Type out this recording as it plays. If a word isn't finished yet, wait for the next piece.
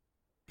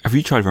Have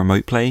you tried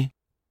remote play?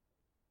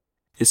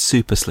 It's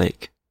super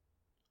slick.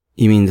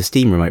 You mean the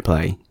Steam remote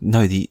play?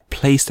 No, the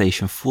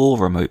PlayStation 4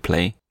 remote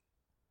play.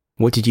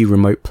 What did you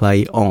remote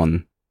play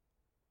on?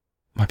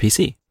 My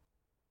PC.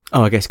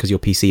 Oh, I guess because your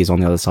PC is on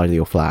the other side of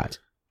your flat.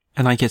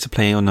 And I get to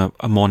play on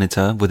a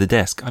monitor with a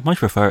desk. I'd much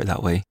prefer it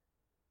that way.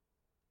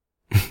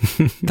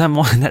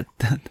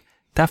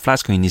 That flat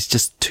screen is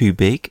just too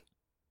big.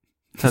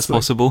 That's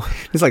possible.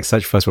 It's like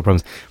such first world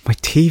problems. My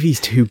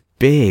TV's too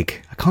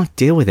big. I can't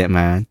deal with it,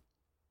 man.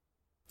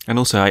 And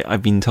also,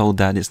 I've been told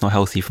that it's not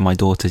healthy for my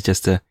daughter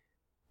just to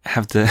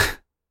have the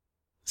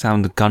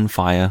sound of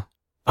gunfire.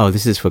 Oh,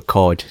 this is for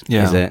COD,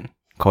 is it?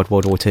 COD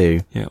World War 2?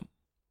 Yeah.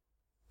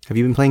 Have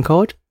you been playing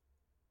COD?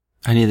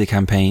 I need the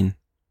campaign.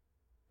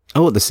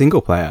 Oh, the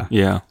single player?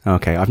 Yeah.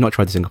 Okay, I've not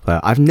tried the single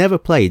player. I've never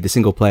played the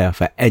single player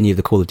for any of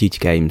the Call of Duty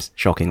games,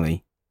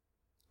 shockingly.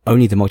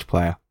 Only the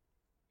multiplayer.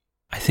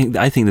 I think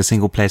the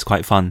single player is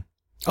quite fun.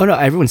 Oh no,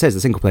 everyone says the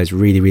single player is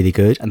really, really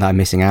good and that I'm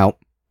missing out.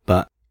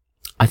 But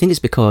I think it's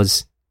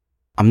because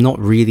I'm not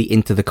really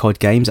into the COD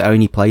games. I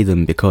only play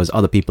them because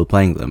other people are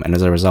playing them. And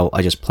as a result,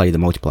 I just play the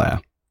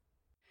multiplayer.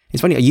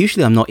 It's funny,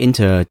 usually I'm not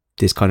into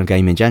this kind of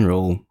game in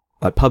general.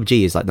 Like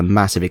PUBG is like the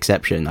massive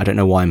exception. I don't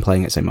know why I'm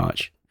playing it so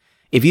much.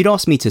 If you'd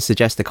asked me to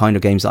suggest the kind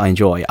of games that I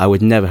enjoy, I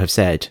would never have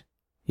said,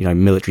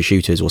 military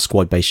shooters or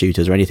squad-based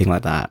shooters or anything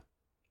like that.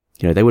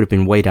 They would have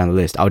been way down the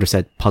list. I would have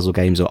said puzzle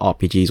games or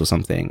RPGs or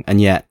something. And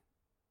yet,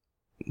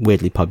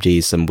 weirdly, PUBG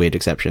is some weird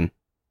exception.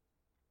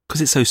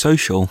 Because it's so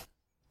social.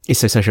 It's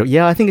so social.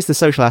 Yeah, I think it's the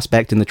social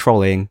aspect and the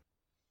trolling.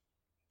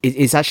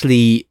 It's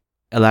actually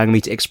allowing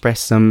me to express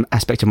some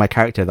aspect of my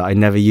character that I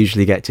never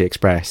usually get to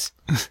express.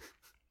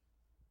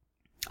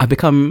 I've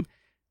become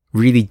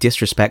really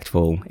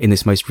disrespectful in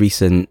this most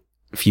recent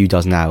few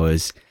dozen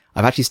hours.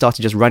 I've actually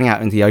started just running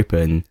out into the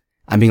open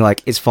and being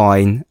like, it's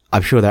fine.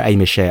 I'm sure their aim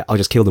is shit. I'll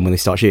just kill them when they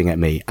start shooting at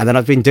me. And then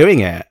I've been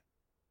doing it.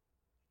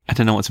 I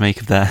don't know what to make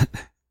of that.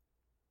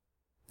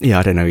 Yeah,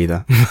 I don't know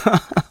either.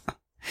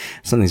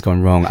 Something's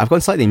gone wrong. I've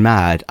gone slightly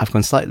mad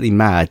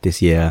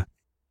this year.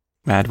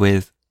 Mad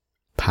with?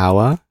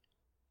 Power.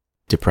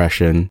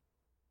 Depression.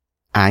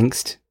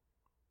 Angst.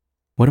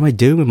 What am I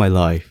doing with my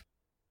life?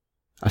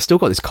 I've still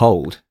got this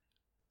cold.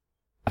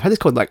 I've had this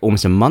cold like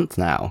almost a month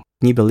now.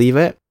 Can you believe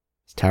it?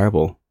 It's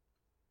terrible.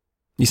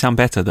 You sound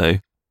better though.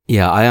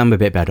 Yeah, I am a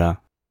bit better.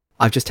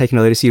 I've just taken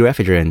a load of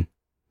pseudoephedrine.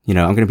 I'm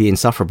going to be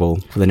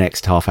insufferable for the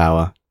next half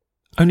hour.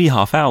 Only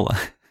half hour?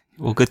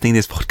 Well, good thing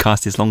this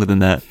podcast is longer than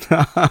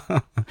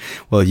that.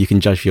 Well, you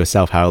can judge for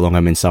yourself how long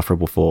I'm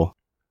insufferable for.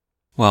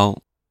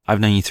 Well, I've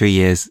known you 3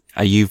 years.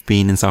 You've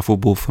been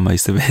insufferable for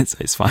most of it, so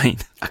it's fine.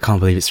 I can't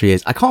believe it's 3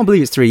 years. I can't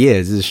believe it's 3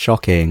 years. This is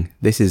shocking.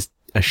 This is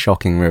a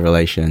shocking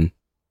revelation.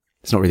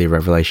 It's not really a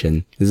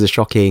revelation. This is a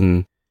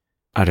shocking...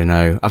 I don't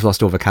know. I've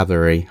lost all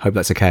vocabulary. Hope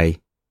that's okay.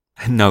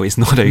 No, it's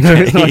not okay. No,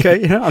 it's not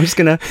okay. I'm just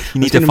gonna...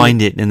 You need to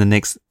find it in the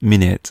next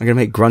minute. I'm gonna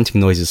make grunting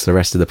noises for the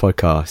rest of the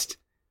podcast.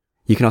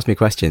 You can ask me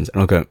questions and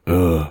I'll go,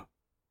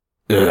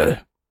 ugh,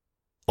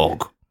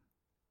 og.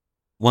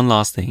 One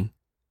last thing.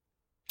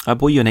 I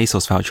bought you an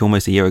ASOS voucher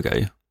almost a year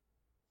ago.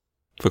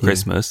 For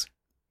Christmas.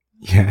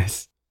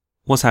 Yes.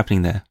 What's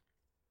happening there?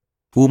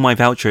 Will my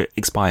voucher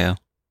expire?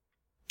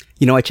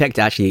 I checked,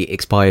 it actually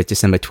expires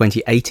December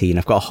 2018.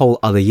 I've got a whole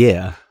other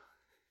year.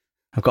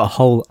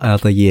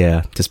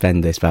 To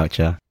spend this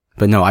voucher.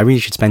 But no, I really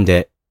should spend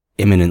it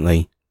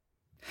imminently.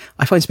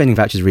 I find spending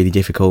vouchers really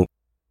difficult.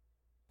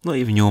 Not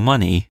even your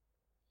money.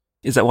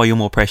 Is that why you're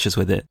more precious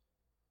with it?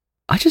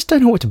 I just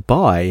don't know what to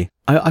buy.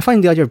 I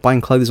find the idea of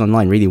buying clothes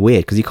online really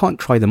weird because you can't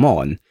try them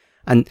on.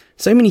 And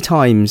so many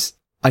times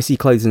I see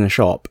clothes in a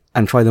shop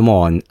and try them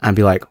on and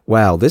be like,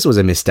 wow, this was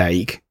a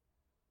mistake.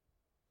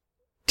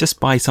 Just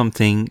buy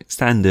something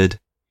standard.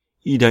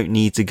 You don't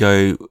need to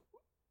go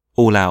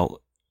all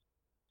out.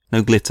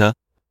 No glitter,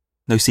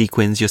 no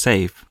sequins, you're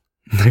safe.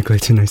 No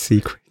glitter, no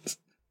sequins.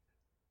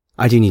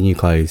 I do need new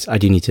clothes. I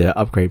do need to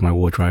upgrade my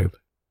wardrobe.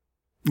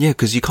 Yeah,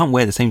 because you can't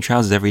wear the same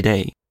trousers every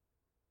day.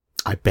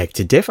 I beg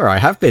to differ. I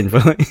have been.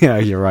 Yeah,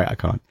 you're right. I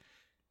can't.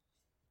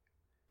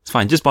 It's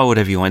fine. Just buy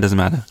whatever you want. It doesn't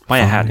matter. Buy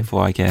a hat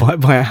before I care.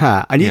 Buy a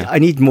hat. I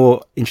need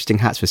more interesting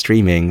hats for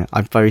streaming.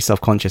 I'm very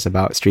self-conscious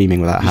about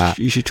streaming without a hat.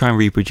 You should try and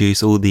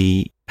reproduce all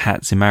the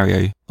hats in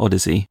Mario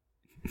Odyssey.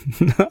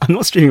 I'm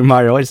not streaming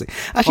Mario Odyssey.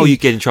 Actually, you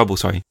get in trouble.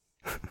 Sorry.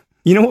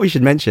 You know what we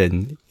should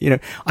mention?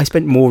 I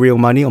spent more real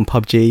money on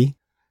PUBG.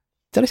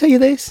 Did I tell you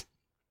this?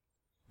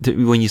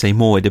 When you say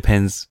more, it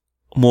depends.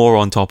 More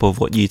on top of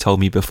what you told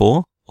me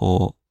before,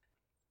 or...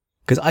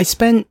 Because I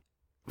spent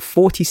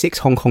 46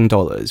 Hong Kong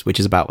dollars, which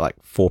is about like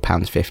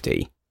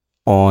 £4.50,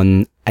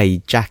 on a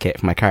jacket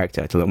for my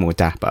character to look more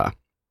dapper.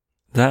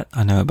 That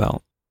I know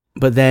about.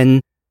 But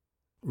then,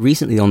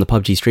 recently on the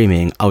PUBG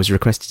streaming, I was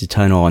requested to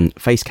turn on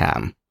face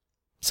cam.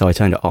 So I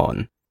turned it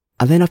on.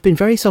 And then I've been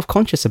very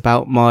self-conscious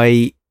about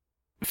my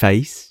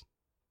face.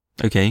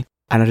 Okay.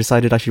 And I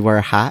decided I should wear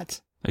a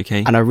hat.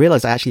 Okay. And I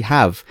realized I actually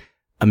have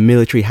a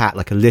military hat,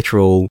 like a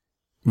literal,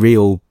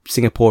 real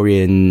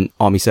Singaporean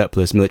army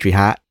surplus military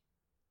hat.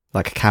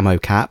 Like a camo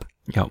cap.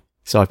 Yep.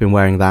 So I've been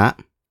wearing that.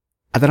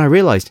 And then I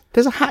realised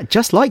there's a hat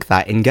just like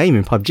that in game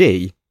in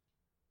PUBG.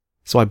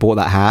 So I bought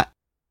that hat.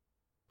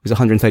 It was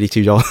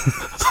 $132.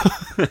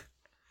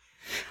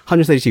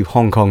 132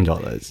 Hong Kong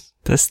dollars.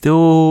 That's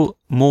still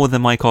more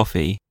than my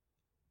coffee.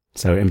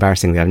 So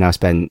embarrassingly, I've now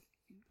spent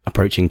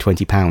approaching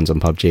 £20 on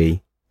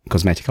PUBG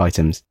cosmetic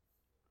items.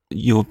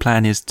 Your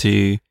plan is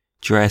to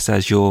dress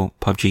as your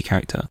PUBG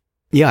character.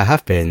 Yeah, I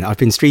have been. I've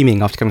been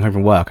streaming after coming home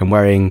from work. I'm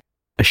wearing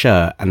a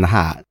shirt and the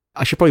hat.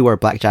 I should probably wear a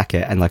black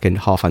jacket and like a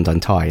half undone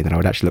tie, and then I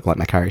would actually look like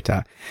my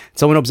character.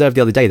 Someone observed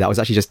the other day that I was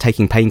actually just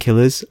taking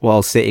painkillers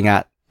while sitting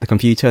at the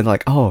computer, and they're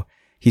like, oh,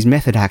 he's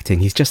method acting.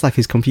 He's just like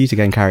his computer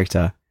game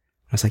character.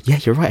 I was like, yeah,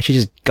 you're right. I should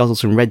just guzzle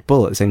some Red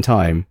Bull at the same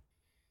time.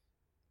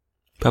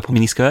 Purple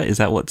miniskirt, is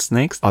that what's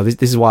next? Oh,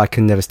 this is why I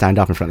can never stand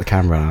up in front of the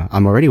camera.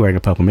 I'm already wearing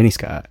a purple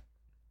miniskirt.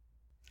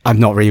 I'm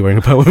not really wearing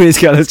a purple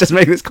miniskirt. Let's just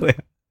make this clear.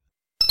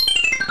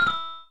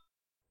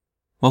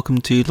 Welcome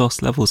to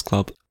Lost Levels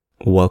Club.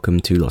 Welcome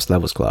to Lost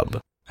Levels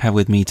Club. I have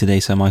with me today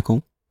Sir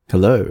Michael.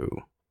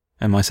 Hello.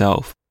 And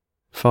myself.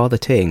 Father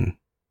Ting.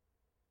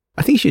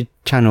 I think you should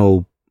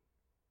channel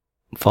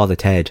Father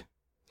Ted.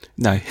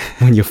 No.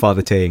 When you're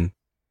Father Ting.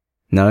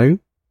 No?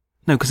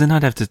 No, because then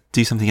I'd have to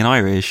do something in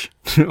Irish.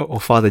 Or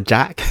Father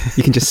Jack.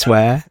 You can just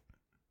swear.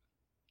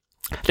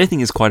 I don't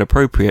think it's quite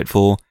appropriate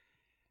for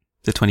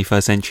the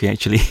 21st century,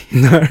 actually.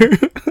 No.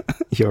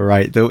 You're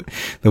right. The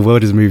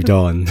world has moved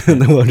on.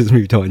 The world has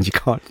moved on. You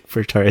can't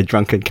portray a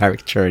drunken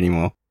caricature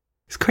anymore.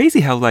 It's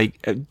crazy how,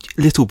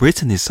 Little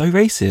Britain is so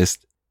racist.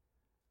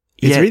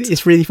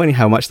 It's really funny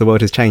how much the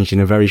world has changed in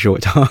a very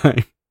short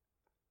time.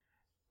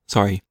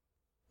 Sorry.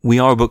 We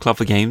are a book club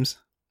for games.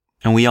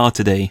 And we are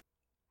today.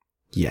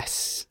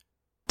 Yes.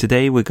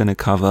 Today we're going to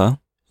cover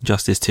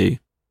Injustice 2.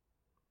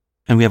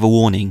 And we have a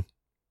warning.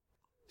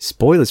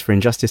 Spoilers for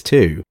Injustice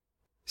 2.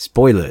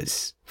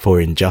 Spoilers for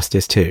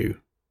Injustice 2.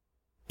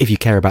 If you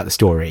care about the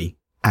story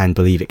and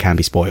believe it can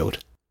be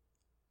spoiled.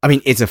 I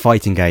mean, it's a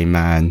fighting game,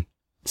 man.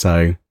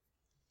 So,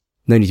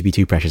 no need to be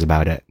too precious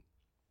about it.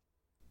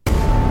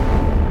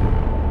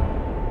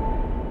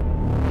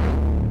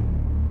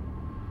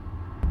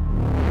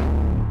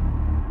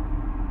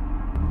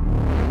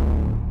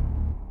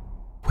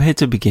 Where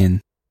to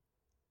begin?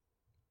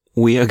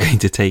 We are going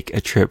to take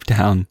a trip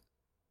down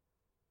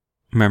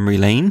memory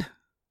lane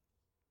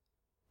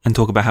and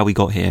talk about how we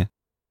got here.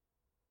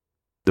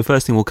 The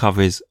first thing we'll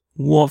cover is,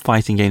 what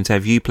fighting games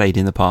have you played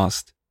in the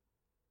past?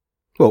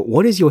 Well,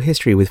 what is your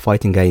history with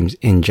fighting games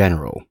in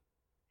general?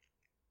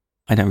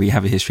 I don't really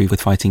have a history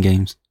with fighting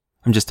games.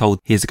 I'm just told,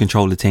 here's the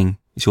controller thing,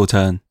 it's your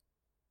turn.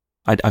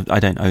 I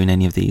don't own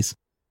any of these,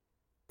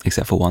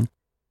 except for one.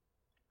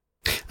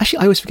 Actually,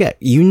 I always forget,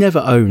 you never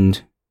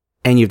owned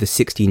any of the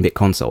 16-bit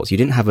consoles. You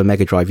didn't have a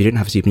Mega Drive, you didn't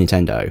have a Super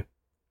Nintendo.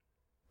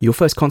 Your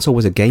first console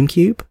was a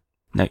GameCube?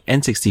 No,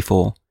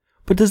 N64.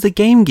 But does the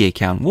Game Gear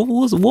count?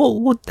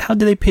 How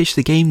did they pitch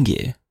the Game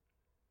Gear?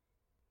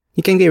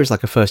 Your Game Gear is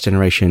like a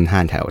first-generation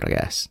handheld, I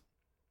guess.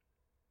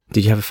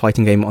 Did you have a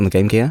fighting game on the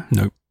Game Gear?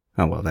 No.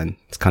 Oh, well then,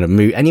 it's kind of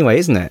moot anyway,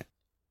 isn't it?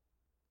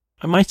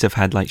 I might have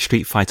had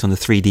Street Fighter on the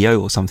 3DO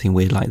or something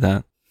weird like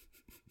that.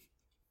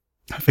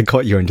 I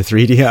forgot you're into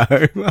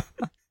 3DO.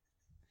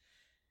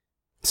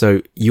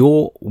 So,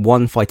 your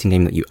one fighting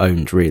game that you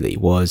owned, really,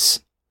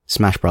 was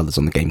Smash Brothers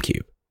on the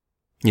GameCube.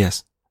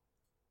 Yes.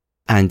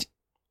 And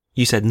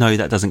you said, no,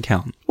 that doesn't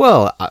count.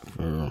 Well,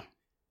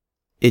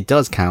 it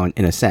does count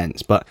in a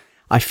sense, but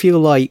I feel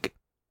like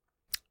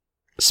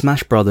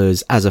Smash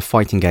Brothers as a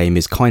fighting game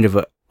is kind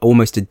of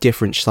almost a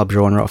different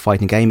subgenre of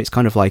fighting game. It's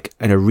kind of like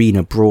an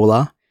arena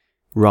brawler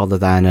rather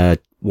than a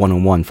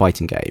one-on-one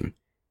fighting game.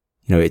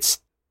 You know, it's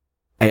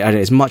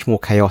much more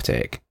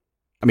chaotic.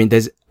 I mean,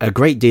 there's a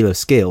great deal of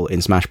skill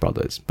in Smash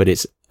Brothers, but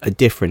it's a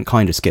different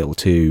kind of skill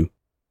to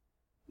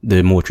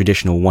the more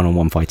traditional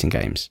one-on-one fighting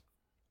games.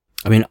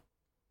 I mean,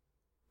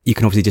 you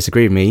can obviously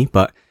disagree with me,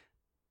 but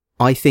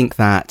I think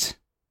that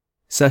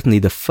certainly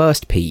the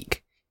first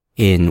peak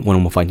in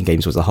one-on-one fighting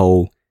games was the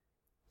whole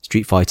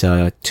Street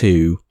Fighter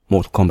 2,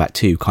 Mortal Kombat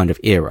 2 kind of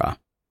era.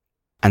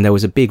 And there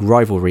was a big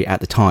rivalry at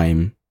the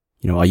time.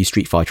 You know, are you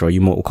Street Fighter or are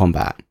you Mortal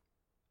Kombat?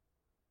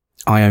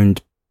 I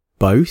owned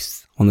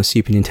both on the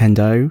Super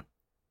Nintendo.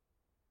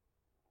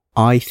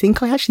 I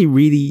think I actually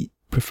really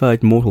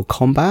preferred Mortal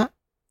Kombat,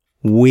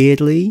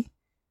 weirdly,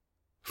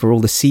 for all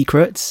the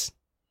secrets.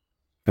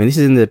 I mean, this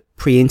is in the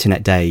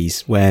pre-internet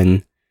days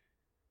when,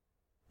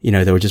 you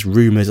know, there were just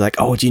rumours like,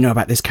 oh, do you know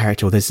about this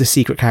character? Or there's this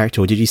secret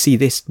character. Or did you see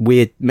this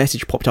weird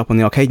message popped up on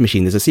the arcade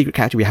machine? There's a secret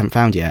character we haven't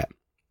found yet.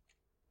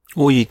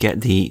 Or you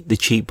get the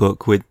cheat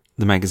book with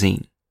the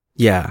magazine.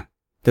 Yeah.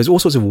 There's all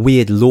sorts of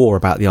weird lore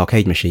about the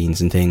arcade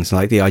machines and things,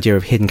 like the idea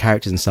of hidden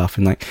characters and stuff.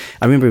 And I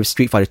remember with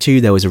Street Fighter 2,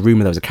 there was a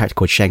rumour there was a character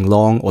called Sheng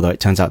Long, although it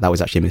turns out that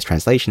was actually a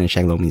mistranslation and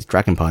Sheng Long means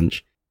Dragon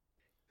Punch.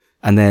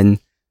 And then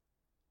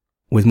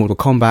with Mortal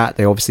Kombat,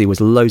 there obviously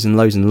was loads and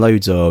loads and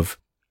loads of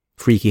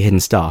freaky hidden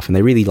stuff, and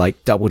they really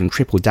doubled and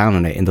tripled down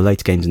on it in the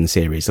later games in the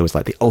series. There was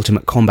the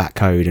Ultimate Combat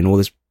Code and all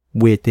this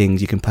weird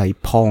things. You can play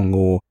Pong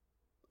or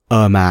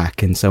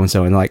Ermac and so,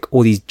 and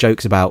all these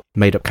jokes about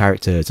made up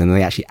characters, and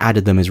they actually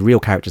added them as real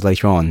characters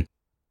later on.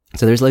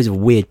 So there's loads of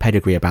weird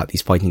pedigree about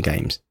these fighting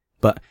games.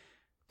 But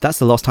that's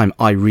the last time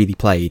I really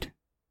played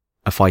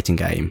a fighting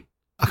game.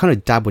 I kind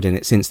of dabbled in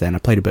it since then. I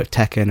played a bit of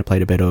Tekken, I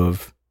played a bit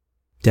of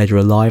Dead or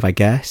Alive, I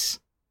guess.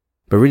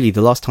 But really,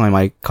 the last time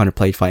I kind of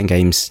played fighting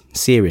games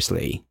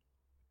seriously,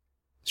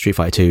 Street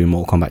Fighter 2 and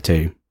Mortal Kombat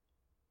 2.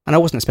 And I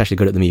wasn't especially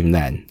good at them even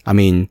then. I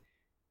mean,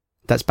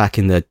 that's back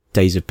in the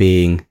days of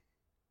being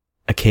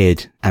a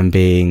kid and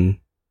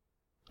being,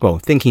 well,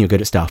 thinking you're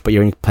good at stuff, but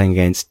you're only playing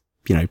against,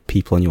 you know,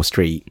 people on your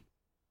street.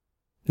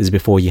 This is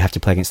before you have to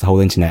play against the whole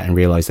internet and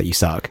realise that you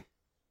suck.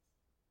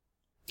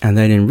 And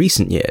then in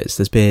recent years,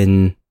 there's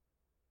been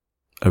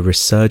a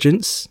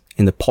resurgence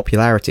in the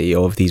popularity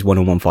of these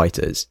one-on-one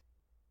fighters.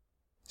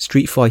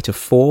 Street Fighter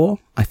 4,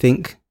 I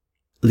think,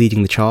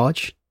 leading the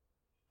charge.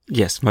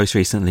 Yes, most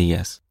recently,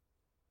 yes.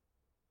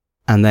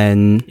 And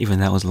then... Even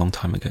that was a long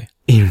time ago.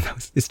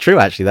 It's true,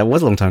 actually. That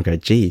was a long time ago.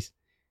 Jeez.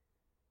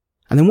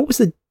 And then what was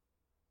the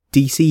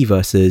DC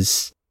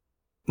versus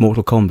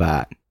Mortal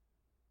Kombat?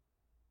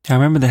 I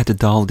remember they had to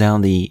dial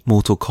down the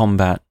Mortal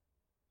Kombat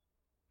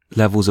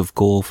levels of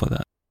gore for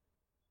that.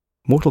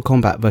 Mortal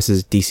Kombat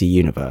versus DC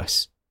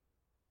Universe.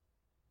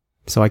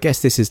 So I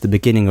guess this is the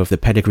beginning of the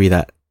pedigree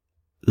that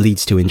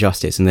leads to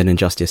Injustice and then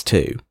Injustice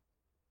 2.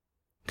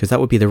 Because that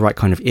would be the right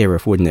kind of era,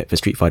 wouldn't it, for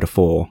Street Fighter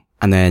 4?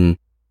 And then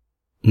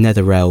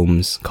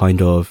NetherRealm's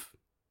kind of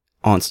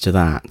answer to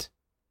that.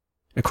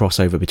 A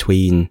crossover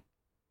between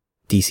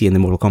DC and the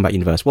Mortal Kombat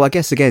universe. Well, I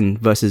guess again,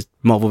 versus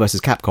Marvel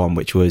versus Capcom,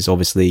 which was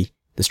obviously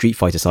the Street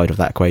Fighter side of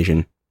that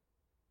equation.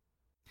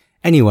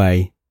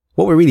 Anyway,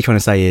 what we're really trying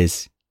to say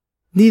is,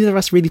 neither of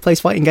us really plays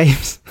fighting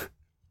games.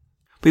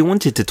 We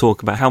wanted to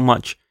talk about how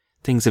much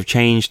things have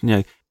changed. You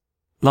know,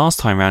 last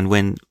time round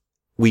when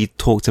we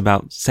talked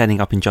about setting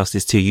up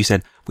Injustice 2, you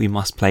said we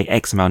must play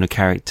X amount of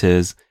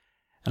characters.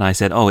 And I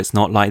said, oh, it's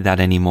not like that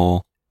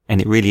anymore.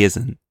 And it really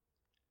isn't.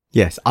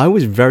 Yes, I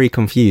was very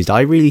confused.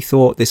 I really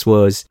thought this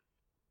was...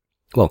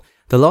 Well,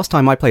 the last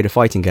time I played a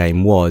fighting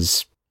game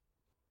was...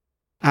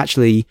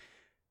 Actually,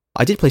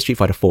 I did play Street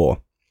Fighter 4.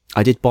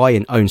 I did buy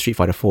and own Street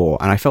Fighter 4,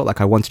 and I felt like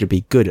I wanted to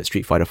be good at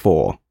Street Fighter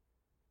 4.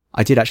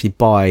 I did actually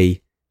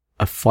buy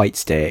a fight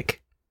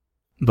stick.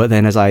 But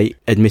then, as I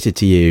admitted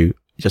to you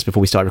just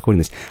before we started recording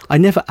this, I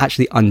never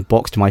actually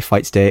unboxed my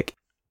fight stick.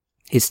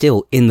 It's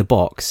still in the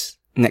box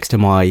next to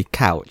my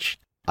couch.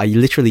 I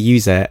literally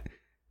use it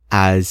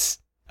as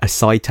a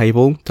side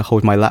table to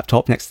hold my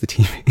laptop next to the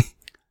TV.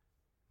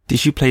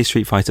 Did you play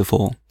Street Fighter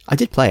 4? I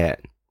did play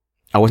it.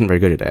 I wasn't very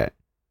good at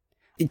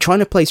it. Trying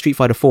to play Street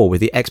Fighter 4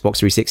 with the Xbox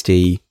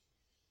 360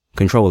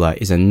 controller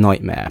is a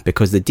nightmare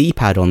because the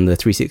D-pad on the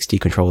 360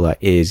 controller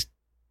is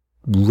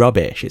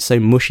rubbish. It's so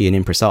mushy and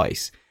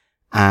imprecise.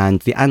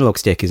 And the analog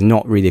stick is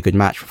not really a good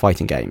match for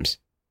fighting games.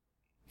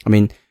 I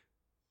mean,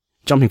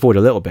 jumping forward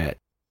a little bit,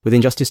 with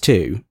Injustice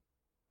 2,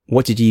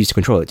 what did you use to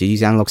control it? Did you use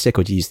the analog stick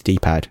or did you use the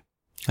D-pad?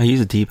 I use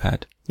a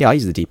D-pad. Yeah, I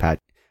use the D-pad.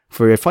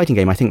 For a fighting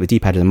game, I think the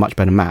D-pad is a much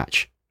better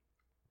match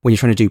when you're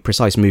trying to do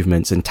precise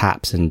movements and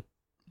taps and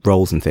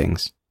rolls and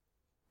things.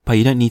 But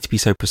you don't need to be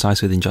so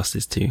precise with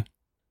Injustice 2.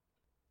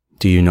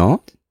 Do you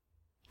not?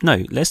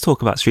 No, let's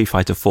talk about Street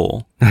Fighter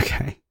 4.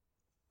 Okay.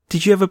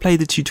 Did you ever play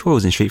the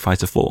tutorials in Street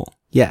Fighter 4?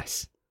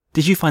 Yes.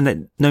 Did you find that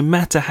no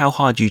matter how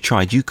hard you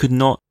tried, you could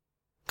not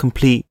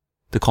complete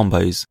the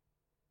combos?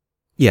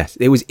 Yes,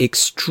 it was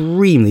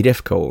extremely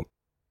difficult.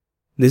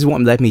 This is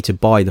what led me to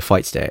buy the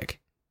fight stick.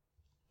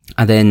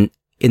 And then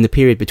in the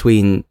period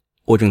between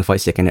ordering the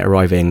fight stick and it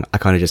arriving, I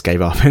kind of just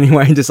gave up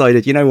anyway and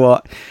decided, you know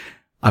what?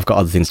 I've got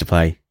other things to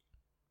play.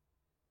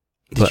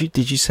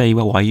 Did you say,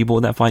 well, why you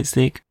bought that fight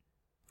stick?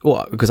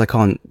 Well, because I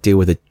can't deal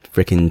with a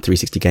freaking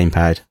 360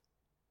 gamepad.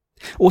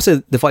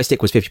 Also, the fight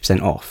stick was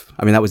 50% off.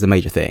 I mean, that was the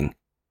major thing.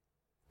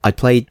 I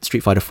played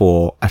Street Fighter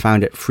 4. I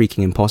found it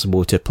freaking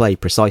impossible to play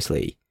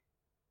precisely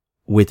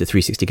with the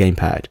 360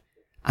 gamepad.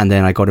 And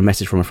then I got a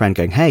message from a friend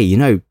going, hey, you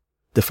know,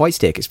 the fight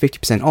stick is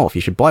 50% off.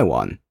 You should buy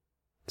one.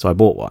 So I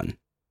bought one.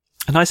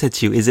 And I said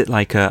to you, is it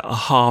like a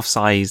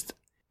half-sized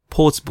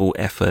portable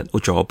effort or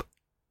job?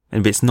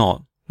 And it's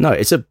not. No,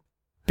 it's a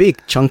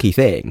big chunky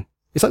thing.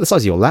 It's like the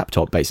size of your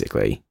laptop,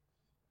 basically.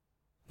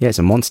 Yeah, it's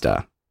a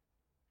monster.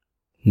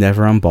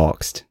 Never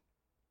unboxed.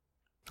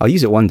 I'll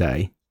use it one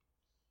day.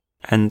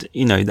 And,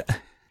 you know,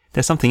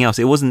 there's something else.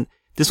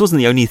 This wasn't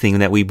the only thing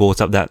that we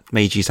brought up that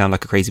made you sound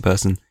like a crazy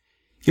person.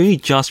 You only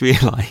just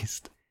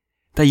realised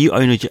that you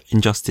own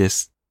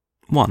Injustice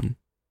 1.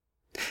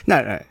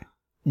 No.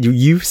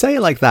 You say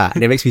it like that,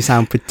 and it makes me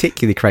sound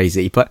particularly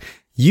crazy, but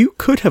you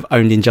could have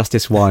owned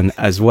Injustice 1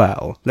 as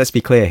well. Let's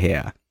be clear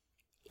here.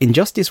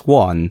 Injustice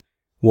 1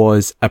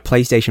 was a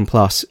PlayStation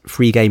Plus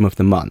free game of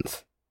the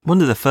month.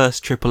 One of the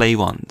first AAA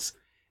ones.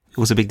 It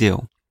was a big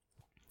deal.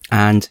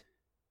 And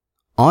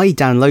I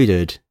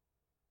downloaded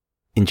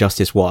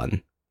Injustice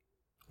 1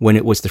 when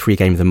it was the free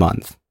game of the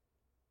month.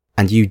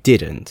 And you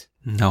didn't.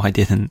 No, I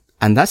didn't.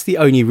 And that's the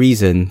only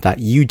reason that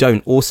you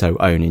don't also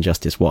own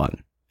Injustice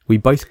 1. We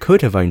both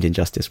could have owned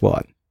Injustice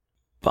 1.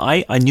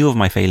 But I knew of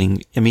my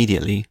failing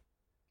immediately.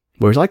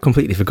 Whereas I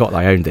completely forgot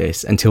I owned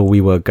this until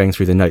we were going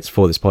through the notes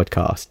for this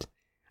podcast.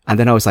 And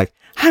then I was like,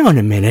 hang on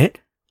a minute,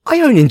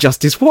 I own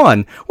Injustice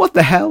 1. What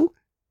the hell?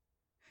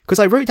 Because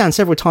I wrote down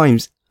several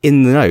times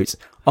in the notes,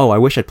 oh, I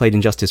wish I'd played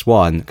Injustice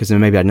 1, because then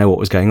maybe I'd know what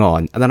was going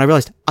on. And then I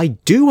realised, I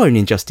do own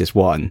Injustice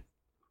 1.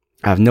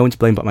 I have no one to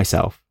blame but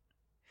myself.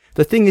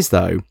 The thing is,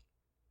 though,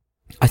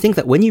 I think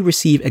that when you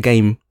receive a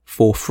game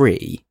for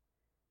free,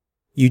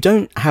 you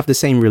don't have the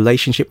same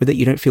relationship with it,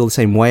 you don't feel the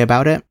same way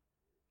about it.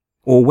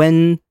 Or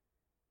when,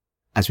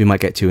 as we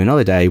might get to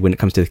another day, when it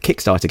comes to the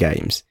Kickstarter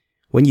games,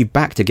 when you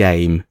backed a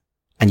game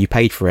and you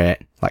paid for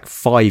it like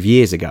 5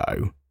 years ago,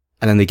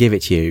 and then they give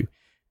it to you,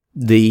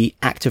 the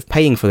act of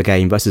paying for the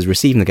game versus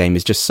receiving the game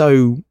is just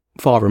so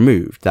far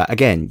removed that,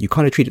 again, you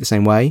kind of treat it the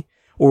same way.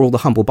 Or all the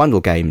Humble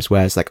Bundle games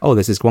where it's like, oh,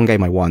 there's this one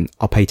game I want,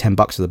 I'll pay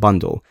 $10 for the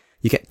bundle.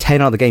 You get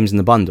 10 other games in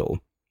the bundle.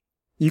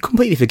 You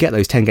completely forget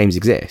those 10 games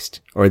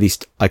exist. Or at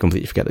least I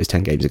completely forget those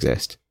 10 games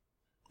exist.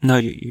 No,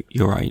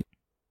 you're right.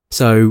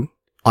 So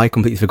I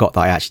completely forgot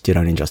that I actually did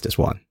own Injustice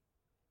 1.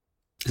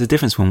 There's a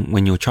difference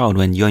when you're a child,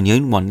 when you only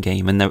own one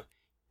game, and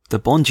the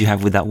bond you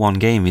have with that one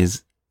game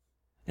is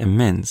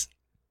immense.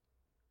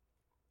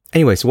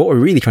 Anyway, so what we're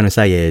really trying to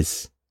say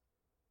is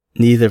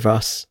neither of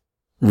us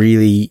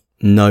really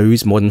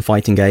knows modern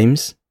fighting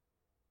games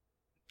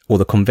or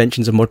the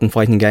conventions of modern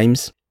fighting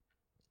games.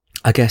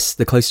 I guess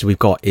the closest we've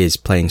got is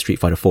playing Street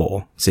Fighter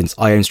 4, since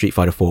I own Street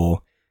Fighter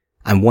 4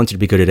 and wanted to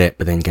be good at it,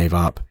 but then gave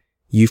up.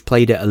 You've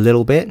played it a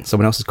little bit,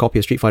 someone else's copy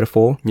of Street Fighter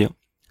 4. Yeah.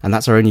 And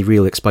that's our only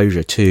real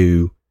exposure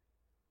to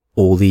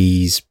all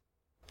these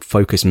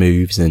focus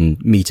moves and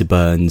meter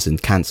burns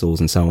and cancels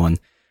and so on.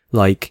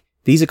 Like,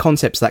 these are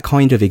concepts that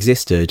kind of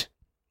existed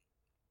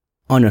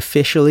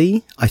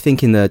unofficially, I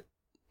think, in the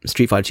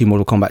Street Fighter 2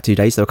 Mortal Kombat 2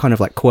 days. They were kind of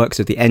like quirks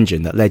of the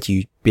engine that led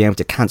you being able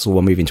to cancel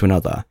one move into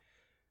another.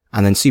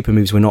 And then super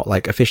moves were not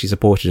like officially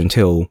supported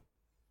until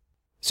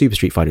Super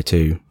Street Fighter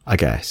 2, I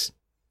guess.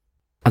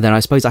 And then I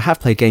suppose I have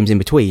played games in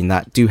between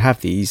that do have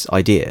these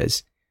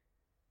ideas,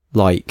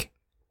 like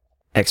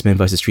X-Men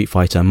vs Street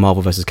Fighter,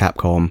 Marvel vs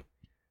Capcom,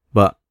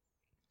 but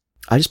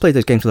I just played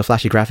those games for the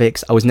flashy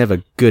graphics. I was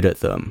never good at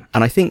them.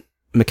 And I think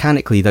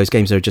mechanically those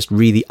games are just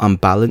really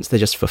unbalanced. They're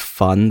just for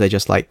fun. They're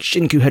just like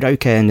Shinku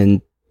Hadoken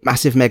and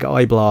massive Mega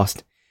Eye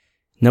Blast.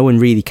 No one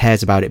really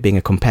cares about it being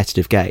a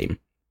competitive game.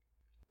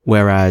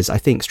 Whereas I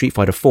think Street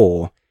Fighter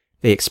 4,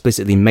 they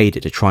explicitly made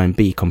it to try and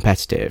be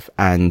competitive,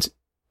 and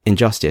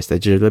Injustice, they're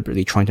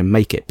deliberately trying to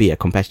make it be a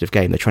competitive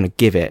game. They're trying to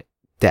give it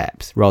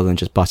depth rather than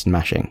just button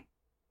mashing.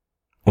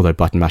 Although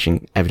button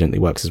mashing evidently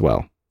works as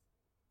well.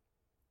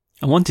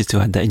 I wanted to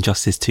add that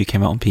Injustice 2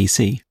 came out on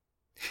PC.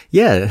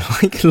 Yeah,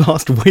 like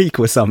last week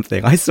or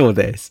something, I saw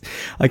this.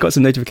 I got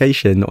some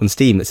notification on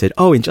Steam that said,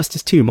 oh,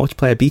 Injustice 2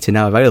 multiplayer beta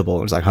now available.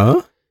 I was like,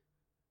 huh?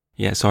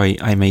 Yeah,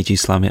 sorry, I made you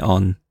slam it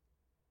on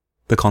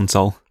the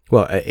console.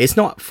 Well, it's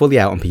not fully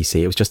out on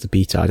PC. It was just a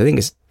beta. I don't think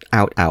it's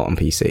out on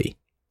PC.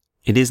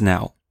 It is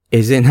now.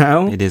 Is it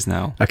now? It is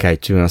now. Okay,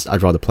 to be honest,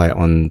 I'd rather play it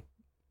on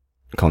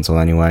console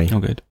anyway. Oh,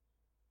 good.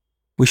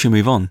 We should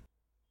move on.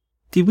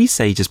 Did we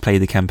say just play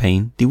the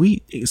campaign? Did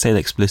we say that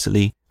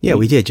explicitly? Yeah,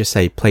 we did just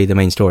say play the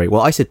main story.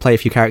 Well, I said play a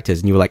few characters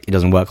and you were like, it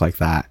doesn't work like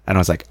that. And I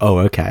was like, oh,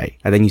 okay.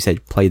 And then you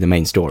said play the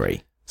main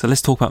story. So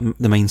let's talk about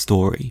the main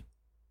story.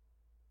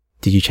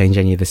 Did you change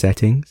any of the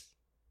settings?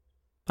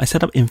 I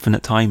set up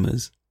infinite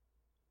timers.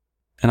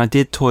 And I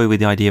did toy with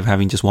the idea of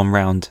having just one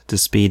round to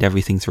speed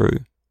everything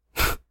through.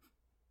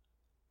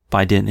 But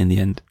I didn't in the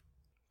end.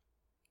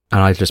 And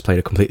I just played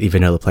a completely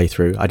vanilla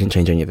playthrough. I didn't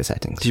change any of the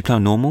settings. Did you play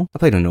on normal? I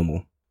played on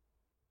normal.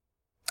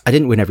 I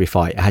didn't win every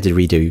fight. I had to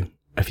redo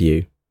a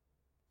few.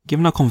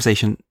 Given our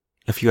conversation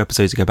a few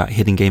episodes ago about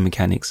hidden game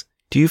mechanics,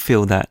 do you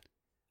feel that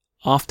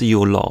after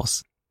your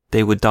loss,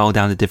 they would dial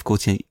down the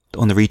difficulty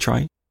on the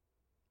retry?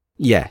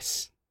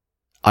 Yes.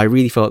 I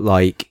really felt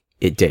like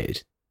it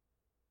did.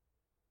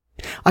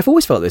 I've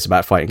always felt this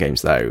about fighting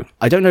games, though.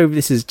 I don't know if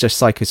this is just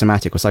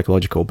psychosomatic or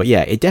psychological, but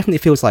yeah, it definitely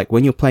feels like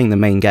when you're playing the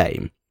main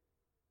game,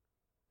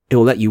 it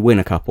will let you win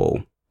a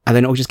couple, and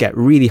then it will just get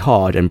really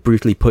hard and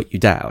brutally put you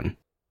down.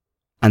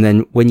 And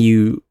then when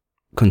you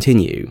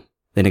continue,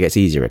 then it gets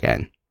easier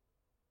again.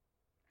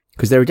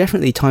 Because there are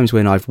definitely times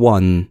when I've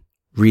won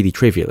really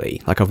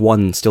trivially, like I've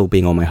won still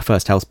being on my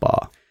first health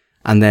bar,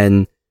 and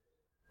then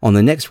on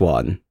the next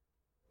one,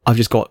 I've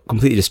just got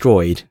completely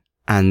destroyed,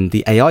 and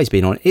the AI's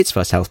been on its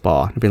first health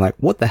bar. I've been like,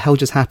 what the hell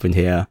just happened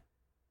here?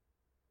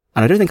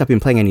 And I don't think I've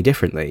been playing any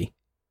differently.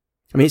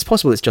 I mean, it's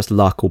possible it's just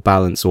luck or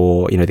balance,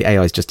 or, you know, the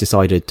AI's just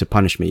decided to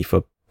punish me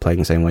for playing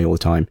the same way all the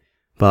time.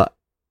 But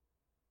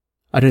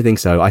I don't think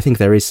so. I think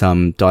there is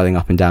some dialing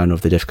up and down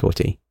of the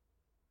difficulty.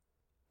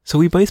 So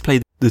we both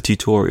played the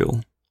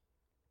tutorial.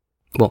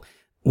 Well,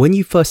 when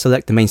you first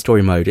select the main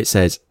story mode, it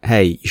says,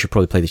 hey, you should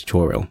probably play the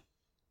tutorial.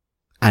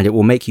 And it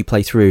will make you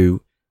play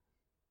through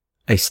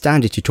a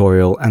standard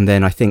tutorial and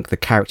then I think the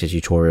character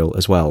tutorial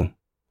as well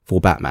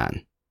for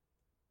Batman.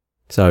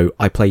 So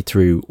I played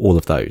through all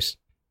of those.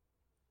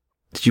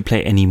 Did you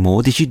play any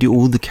more? Did you do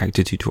all the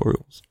character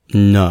tutorials?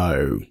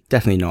 No,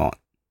 definitely not.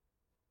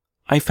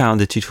 I found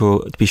the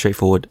tutorial to be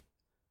straightforward.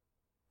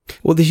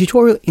 Well, the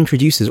tutorial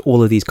introduces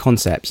all of these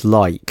concepts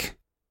like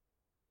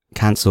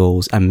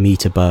cancels and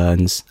meter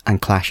burns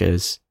and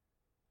clashes.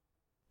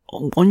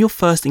 On your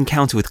first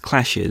encounter with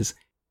clashes,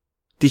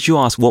 did you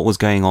ask what was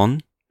going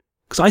on?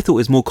 Because I thought it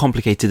was more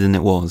complicated than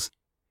it was.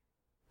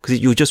 Because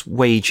you're just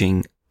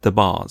waging the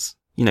bars.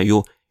 You know,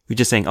 you're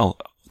just saying,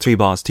 3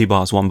 bars, 2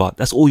 bars, 1 bar.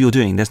 That's all you're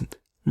doing. There's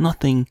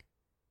nothing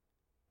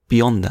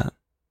beyond that.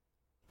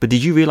 But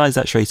did you realize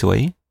that straight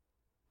away?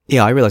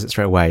 Yeah, I realized it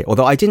straight away.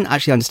 Although I didn't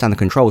actually understand the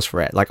controls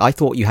for it. Like, I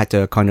thought you had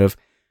to kind of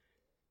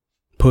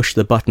push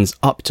the buttons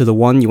up to the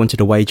one you wanted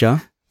to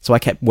wager. So I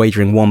kept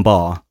wagering 1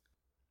 bar.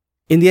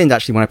 In the end,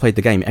 actually, when I played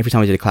the game, every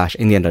time I did a clash,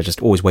 in the end, I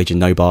just always wagered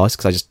no bars,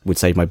 because I just would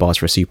save my bars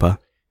for a super.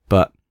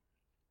 But,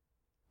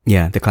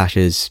 yeah, the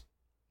clashes,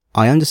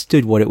 I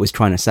understood what it was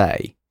trying to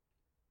say.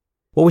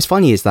 What was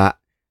funny is that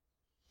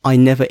I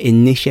never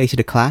initiated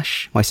a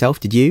clash myself,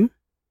 did you?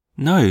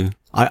 No.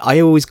 I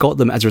always got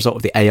them as a result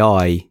of the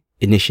AI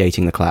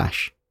initiating the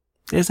clash.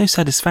 There's no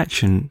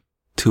satisfaction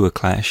to a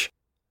clash.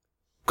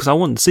 Because I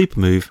want the super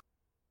move.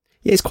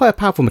 Yeah, it's quite a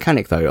powerful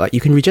mechanic though. Like, you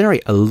can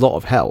regenerate a lot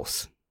of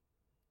health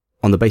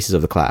on the basis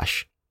of the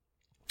clash.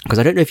 Because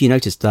I don't know if you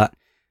noticed that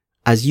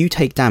as you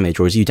take damage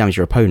or as you damage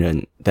your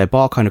opponent, their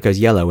bar kind of goes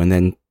yellow and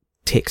then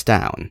ticks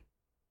down.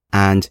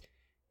 And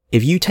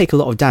if you take a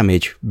lot of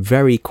damage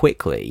very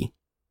quickly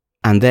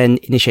and then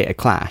initiate a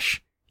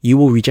clash, you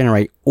will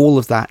regenerate all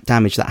of that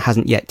damage that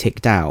hasn't yet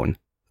ticked down,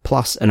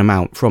 plus an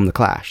amount from the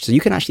clash. So you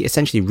can actually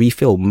essentially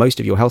refill most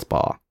of your health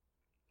bar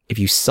if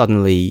you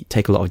suddenly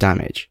take a lot of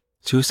damage.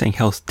 So you're saying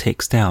health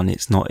ticks down,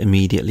 it's not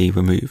immediately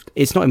removed?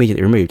 It's not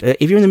immediately removed.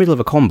 If you're in the middle of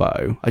a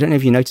combo, I don't know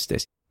if you noticed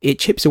this, it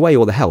chips away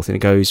all the health and it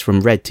goes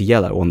from red to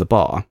yellow on the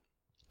bar.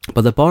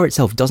 But the bar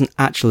itself doesn't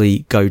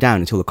actually go down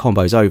until the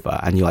combo's over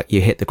and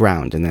you hit the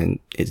ground and then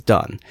it's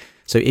done.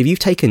 So if you've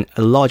taken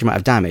a large amount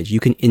of damage,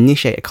 you can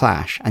initiate a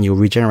clash and you'll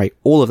regenerate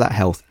all of that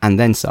health and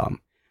then some.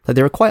 So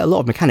there are quite a lot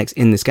of mechanics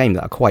in this game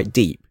that are quite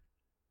deep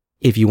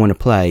if you want to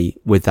play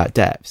with that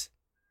depth.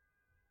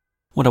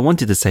 What I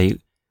wanted to say,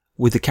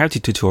 with the character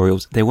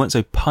tutorials, they weren't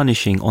so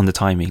punishing on the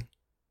timing.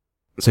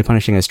 So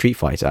punishing a Street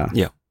Fighter?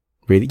 Yeah.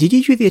 Really? Did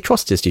you do the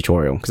Atrocitus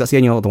tutorial? Because that's the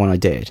only other one I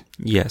did.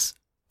 Yes.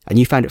 And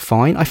you found it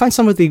fine? I found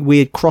some of the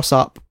weird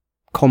cross-up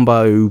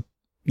combo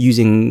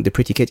using the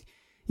pretty kid.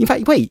 In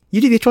fact, wait,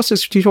 you did the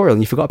Atrocitus tutorial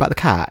and you forgot about the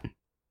cat.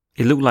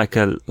 It looked like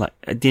I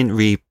didn't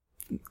really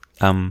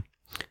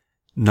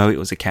know it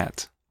was a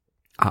cat.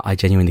 I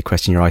genuinely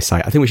question your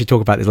eyesight. I think we should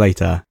talk about this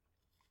later.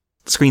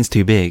 The screen's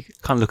too big.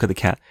 Can't look at the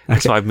cat.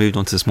 That's why I've moved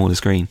on to the smaller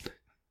screen.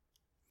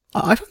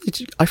 I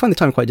find the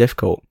timing quite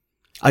difficult.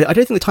 I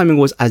don't think the timing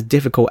was as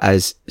difficult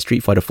as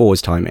Street Fighter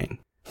 4's timing.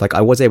 Like,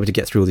 I was able to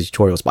get through all the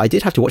tutorials, but I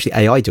did have to watch the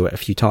AI do it a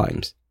few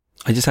times.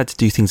 I just had to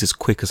do things as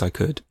quick as I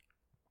could.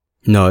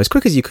 No, as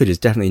quick as you could is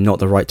definitely not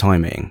the right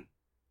timing.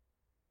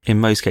 In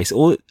most cases.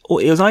 Or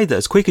it was either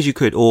as quick as you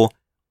could or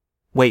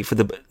wait for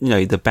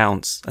the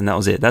bounce, and that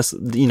was it. That's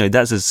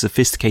as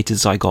sophisticated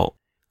as I got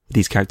with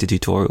these character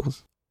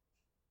tutorials.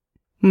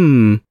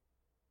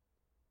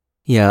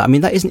 Yeah, I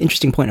mean, that is an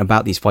interesting point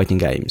about these fighting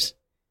games.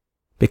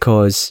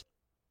 Because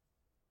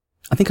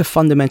I think a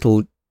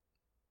fundamental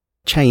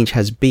change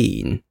has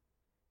been,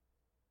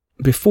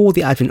 before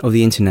the advent of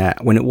the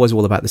internet, when it was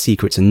all about the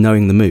secrets and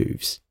knowing the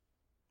moves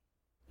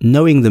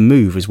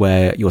was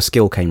where your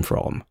skill came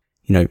from.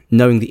 You know,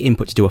 knowing the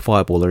input to do a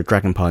fireball or a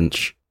dragon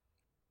punch,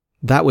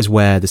 that was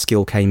where the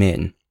skill came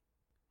in.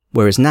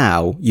 Whereas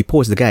now, you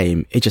pause the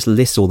game, it just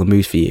lists all the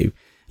moves for you.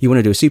 You want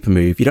to do a super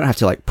move, you don't have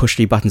to push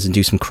 3 buttons and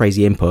do some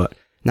crazy input.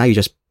 Now you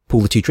just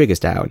pull the 2 triggers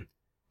down.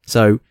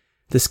 So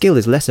the skill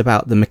is less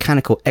about the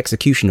mechanical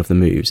execution of the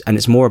moves, and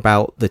it's more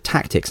about the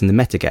tactics and the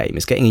metagame.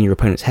 It's getting in your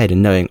opponent's head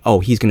and knowing, oh,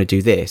 he's going to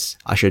do this.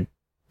 I should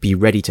be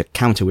ready to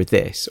counter with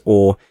this.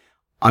 Or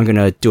I'm going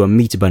to do a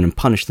meter burn and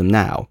punish them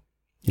now.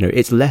 You know,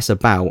 it's less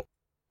about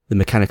the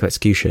mechanical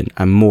execution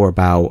and more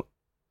about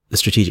the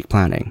strategic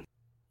planning.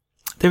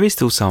 There is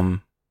still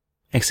some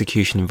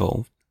execution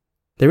involved.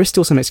 There is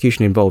still some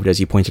execution involved, as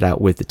you pointed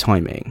out, with the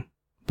timing.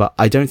 But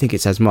I don't think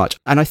it's as much.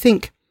 And I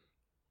think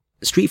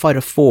Street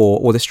Fighter 4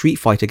 or the Street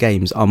Fighter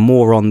games are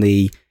more on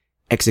the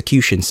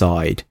execution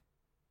side,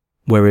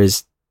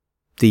 whereas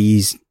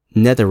these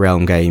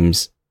NetherRealm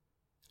games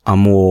are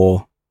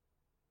more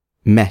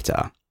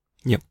meta.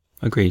 Yep,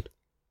 agreed.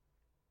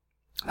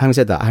 Having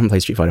said that, I haven't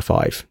played Street Fighter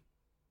 5.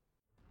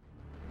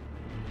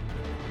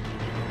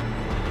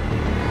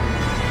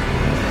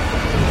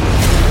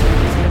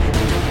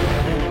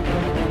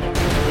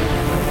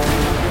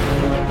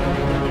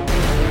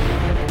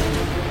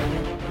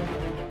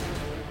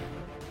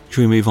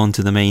 Should we move on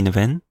to the main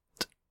event?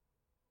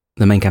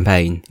 The main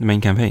campaign? The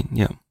main campaign,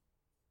 yeah.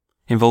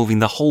 Involving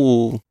the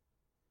whole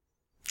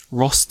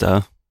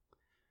roster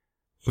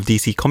of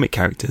DC comic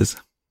characters,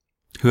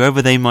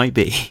 whoever they might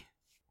be.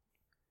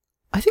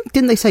 I think,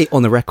 didn't they say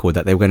on the record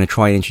that they were going to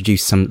try and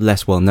introduce some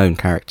less well-known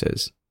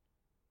characters?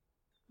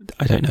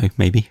 I don't know,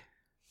 maybe.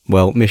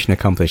 Well, mission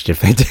accomplished if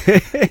they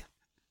do.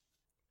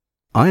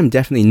 I am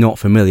definitely not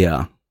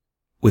familiar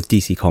with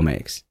DC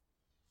Comics.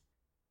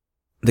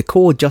 The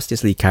core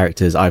Justice League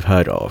characters I've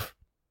heard of.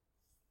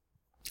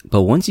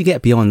 But once you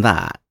get beyond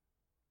that,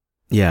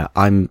 Yeah,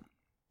 I'm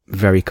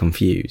very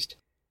confused.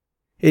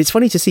 It's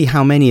funny to see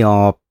how many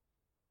are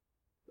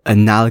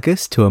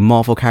analogous to a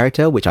Marvel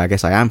character, which I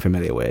guess I am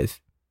familiar with.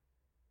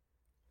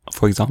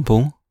 For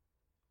example?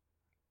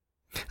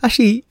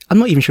 Actually, I'm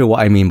not even sure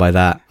what I mean by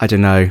that. I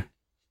don't know.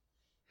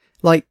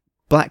 Like,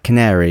 Black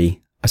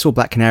Canary. I saw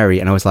Black Canary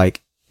and I was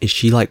like, is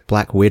she like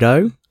Black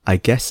Widow? I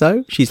guess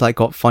so. She's like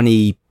got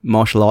funny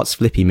martial arts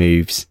flippy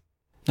moves.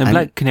 No,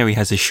 Black Canary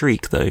has a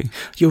shriek though.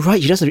 You're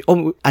right, she does.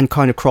 And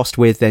kind of crossed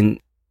with then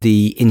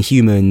the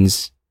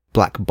Inhumans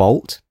Black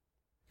Bolt,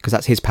 because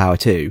that's his power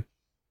too.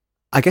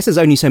 I guess there's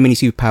only so many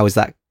superpowers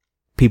that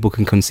people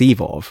can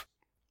conceive of.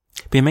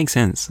 But it makes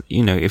sense.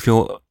 You know, if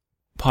you're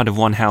part of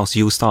one house,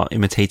 you'll start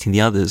imitating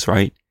the others,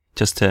 right?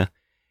 Just to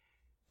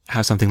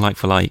have something like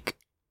for like.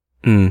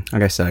 I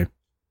guess so.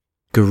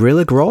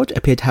 Gorilla Grodd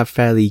appeared to have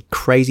fairly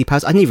crazy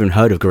powers. I hadn't even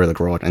heard of Gorilla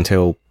Grodd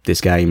until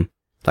this game.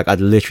 Like, I'd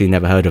literally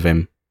never heard of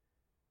him.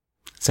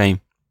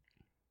 Same.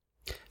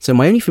 So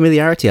my only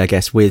familiarity, I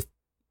guess, with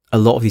a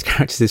lot of these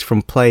characters is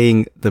from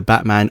playing the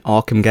Batman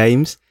Arkham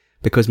games,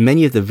 because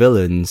many of the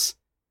villains...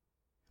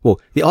 Well,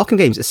 the Arkham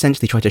games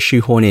essentially try to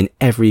shoehorn in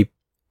every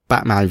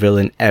Batman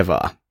villain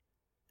ever.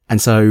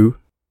 And so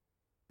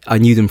I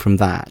knew them from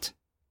that.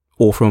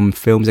 Or from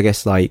films, I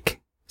guess, like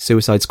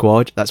Suicide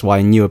Squad. That's why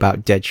I knew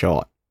about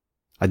Deadshot.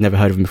 I'd never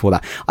heard of him before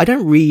that. I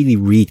don't really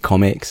read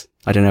comics.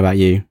 I don't know about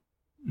you.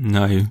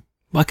 No.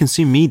 I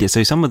consume media,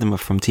 so some of them are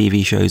from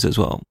TV shows as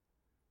well.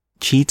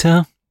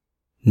 Cheetah?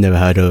 Never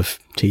heard of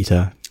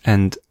Cheetah.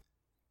 And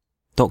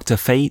Dr.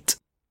 Fate?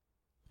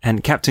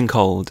 And Captain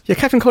Cold. Yeah,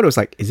 Captain Cold was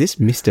like, is this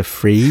Mr.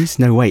 Freeze?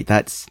 No, wait,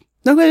 that's...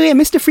 No, wait,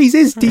 Mr. Freeze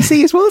is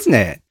DC as well, isn't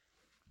it?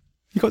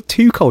 You've got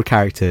two Cold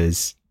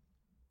characters.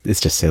 It's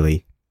just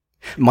silly.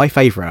 My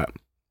favourite,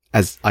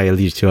 as I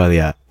alluded to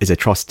earlier, is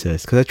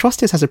Atrocitus, because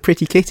Atrocitus has a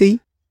pretty kitty.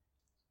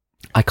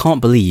 I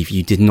can't believe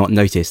you did not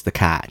notice the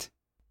cat.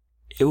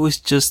 It was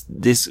just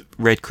this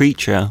red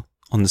creature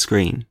on the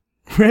screen.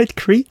 Red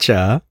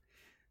creature?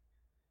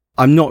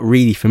 I'm not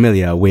really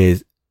familiar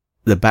with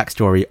the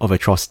backstory of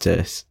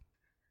Atrocitus,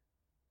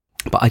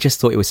 but I just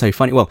thought it was so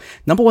funny. Well,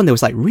 number one, there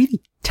was like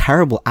really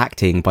terrible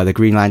acting by the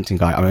Green Lantern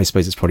guy. I mean, I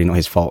suppose it's probably not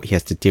his fault. He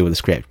has to deal with the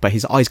script, but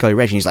his eyes go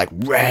red and he's like,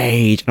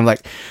 rage. And I'm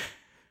like,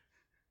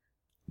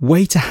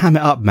 way to ham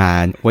it up,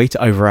 man. Way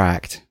to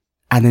overact.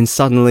 And then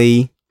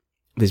suddenly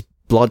this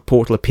blood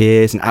portal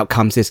appears and out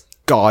comes this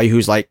guy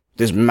who's like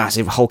this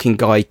massive hulking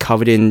guy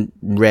covered in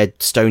red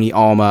stony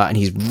armor, and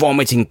he's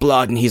vomiting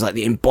blood, and he's like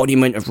the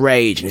embodiment of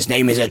rage, and his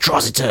name is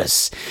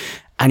Atrocitus.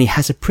 And he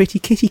has a pretty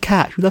kitty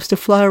cat who loves to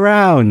fly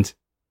around.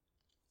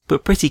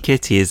 But pretty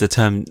kitty is a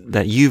term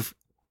that you've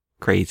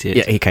created.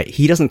 Yeah, okay.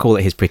 He doesn't call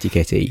it his pretty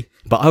kitty,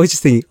 but I was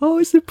just thinking, oh,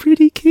 it's the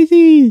pretty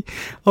kitty.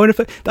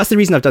 That's the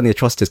reason I've done the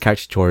Atrocitus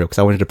character tutorial, because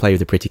I wanted to play with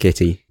the pretty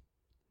kitty.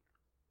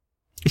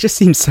 It just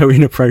seems so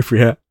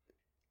inappropriate.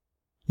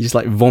 You just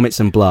like vomit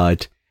some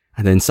blood,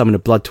 and then summon a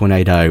blood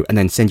tornado, and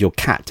then send your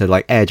cat to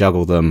like air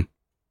juggle them.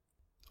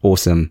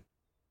 Awesome.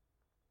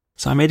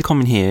 So I made a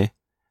comment here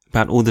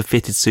about all the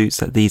fitted suits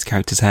that these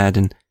characters had,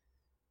 and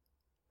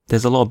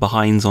there's a lot of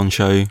behinds on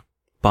show,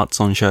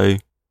 butts on show.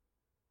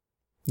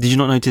 Did you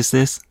not notice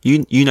this?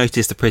 You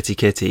noticed the pretty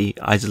kitty.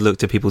 I just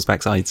looked at people's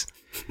backsides.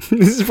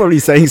 This is probably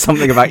saying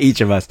something about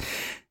each of us.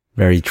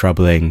 Very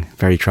troubling.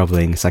 Very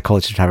troubling.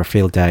 Psychologists would have a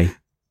field day.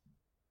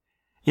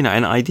 You know,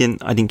 and I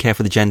didn't care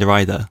for the gender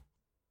either.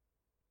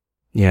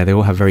 Yeah, they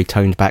all have very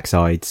toned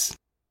backsides.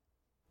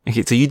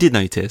 Okay, so you did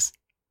notice.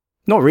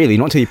 Not really,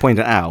 not until you point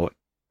it out.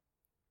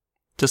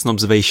 Just an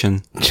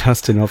observation.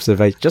 Just an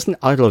observation. Just an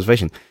idle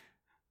observation.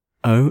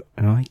 Oh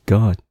my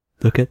god.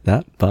 Look at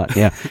that butt.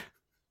 Yeah.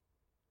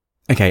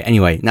 Okay,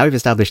 anyway, now we've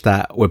established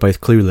that we're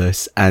both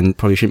clueless and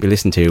probably shouldn't be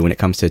listened to when it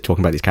comes to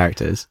talking about these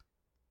characters.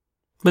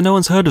 But no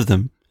one's heard of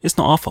them. It's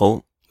not our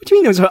fault. What do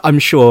you mean? I'm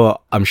sure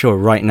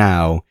right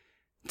now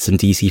some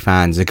DC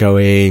fans are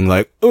going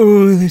like,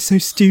 oh, they're so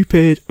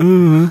stupid. I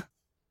mean,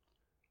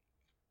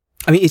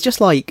 it's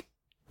just like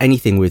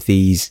anything with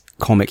these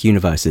comic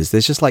universes.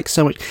 There's just like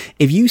so much.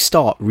 If you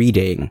start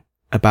reading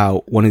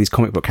about one of these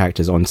comic book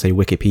characters on, say,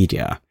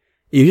 Wikipedia,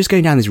 you're just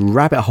going down this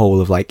rabbit hole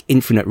of like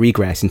infinite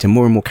regress into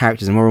more and more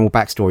characters and more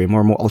backstory and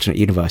more alternate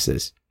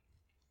universes.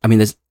 I mean,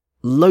 there's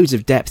loads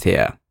of depth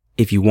here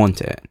if you want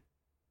it,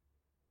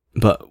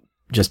 but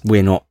just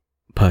we're not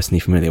personally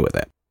familiar with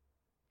it.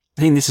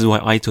 I think this is why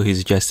Aitor, who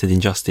suggested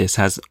Injustice,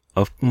 has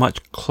a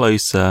much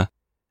closer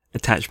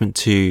attachment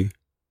to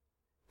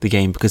the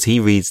game because he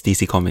reads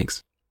DC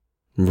Comics.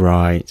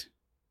 Right.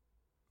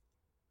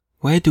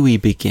 Where do we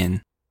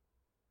begin?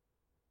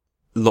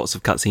 Lots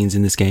of cutscenes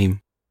in this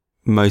game.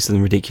 Most of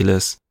them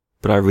ridiculous,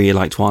 but I really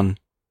liked one,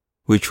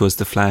 which was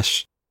the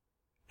Flash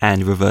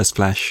and Reverse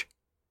Flash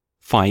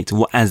fight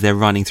as they're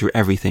running through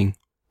everything.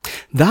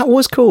 That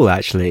was cool,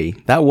 actually.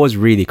 That was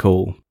really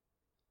cool.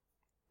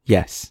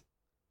 Yes.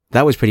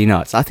 That was pretty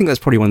nuts. I think that's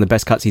probably one of the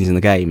best cutscenes in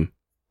the game,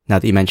 now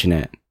that you mention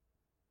it.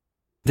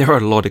 There are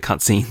a lot of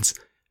cutscenes,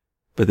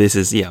 but this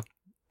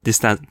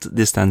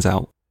stands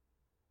out.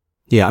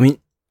 Yeah, I mean,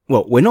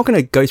 well, we're not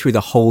going to go through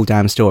the whole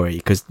damn story,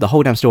 because the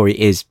whole damn story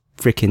is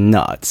freaking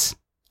nuts.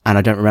 and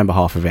I don't remember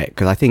half of it,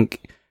 because I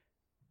think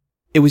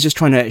it was just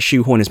trying to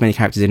shoehorn as many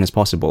characters in as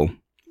possible.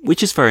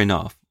 Which is fair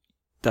enough.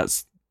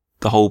 That's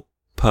the whole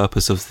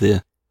purpose of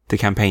the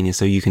campaign, is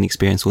so you can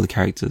experience all the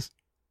characters.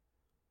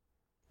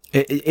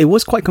 It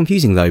was quite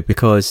confusing, though,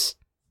 because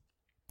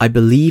I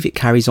believe it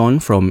carries on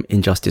from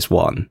Injustice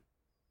 1.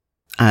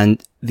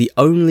 And the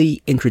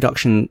only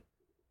introduction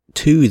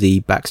to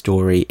the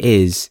backstory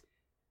is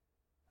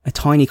a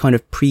tiny kind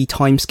of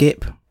pre-time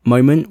skip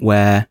moment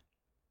where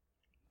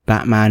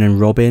Batman and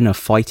Robin are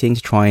fighting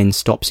to try and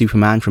stop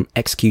Superman from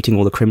executing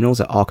all the criminals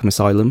at Arkham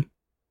Asylum.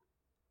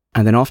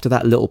 And then after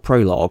that little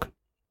prologue,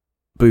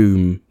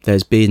 boom,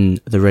 there's been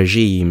the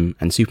regime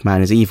and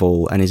Superman is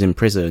evil and is in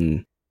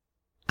prison.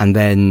 And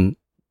then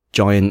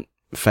giant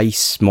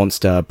face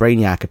monster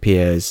Brainiac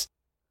appears.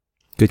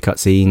 Good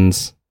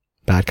cutscenes,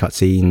 bad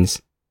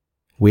cutscenes,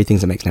 weird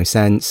things that makes no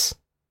sense.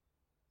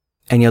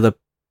 Any other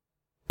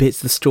bits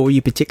of the story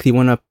you particularly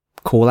want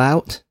to call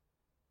out?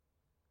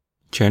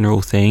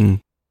 General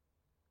thing.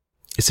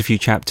 It's a few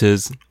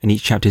chapters, and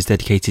each chapter is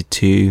dedicated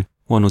to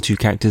one or two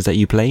characters that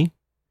you play.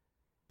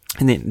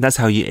 And that's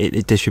how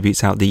it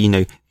distributes out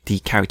the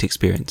character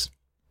experience,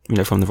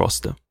 from the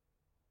roster.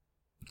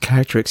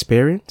 Character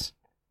experience?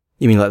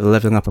 You mean like the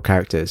leveling up of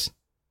characters?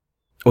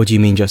 Or do you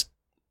mean just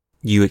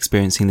you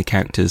experiencing the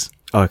characters?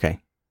 Oh, okay.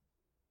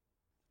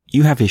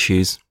 You have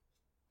issues.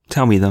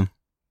 Tell me them.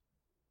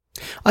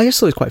 I just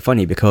thought it was quite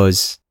funny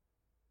because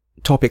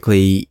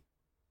topically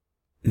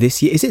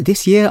this year, is it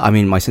this year? I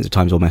mean, my sense of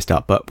time's all messed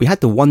up, but we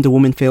had the Wonder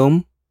Woman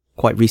film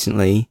quite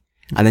recently,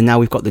 and then now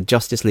we've got the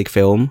Justice League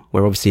film,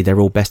 where obviously they're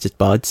all bestest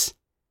buds.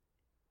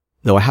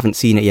 Though I haven't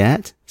seen it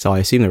yet, so I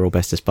assume they're all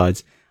bestest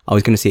buds. I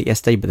was going to see it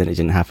yesterday, but then it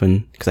didn't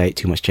happen because I ate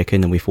too much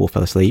chicken and we all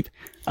fell asleep.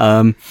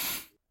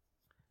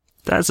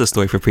 That's a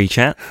story for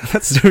pre-chat.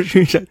 That's a story for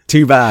pre-chat.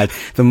 Too bad.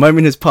 The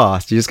moment has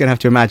passed. You're just going to have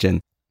to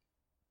imagine.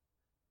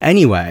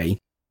 Anyway,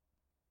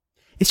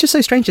 it's just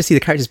so strange to see the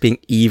characters being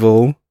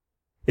evil.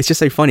 It's just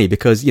so funny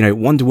because,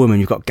 Wonder Woman,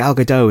 you've got Gal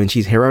Gadot and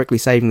she's heroically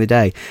saving the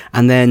day.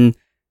 And then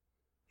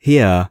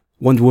here,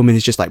 Wonder Woman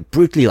is just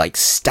brutally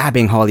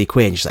stabbing Harley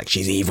Quinn. She's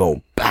she's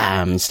evil.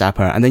 Bam, and stab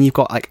her. And then you've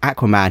got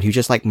Aquaman who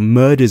just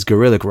murders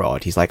Gorilla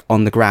Grodd. He's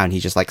on the ground. He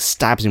just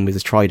stabs him with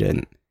his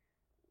trident.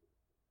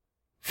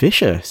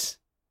 Vicious.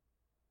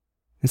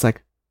 It's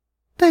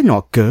they're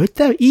not good.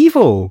 They're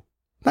evil.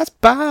 That's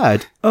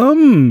bad.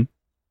 Oh,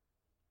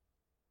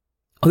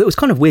 it was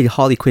kind of weird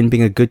Harley Quinn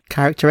being a good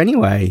character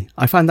anyway.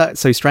 I found that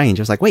so strange.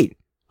 I was wait,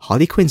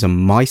 Harley Quinn's on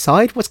my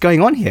side? What's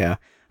going on here?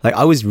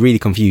 I was really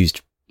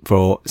confused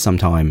for some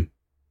time.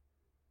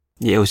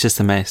 Yeah, it was just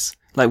a mess.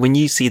 When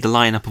you see the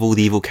lineup of all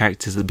the evil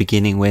characters at the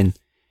beginning when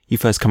you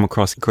first come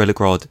across Gorilla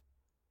Grodd,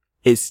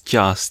 it's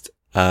just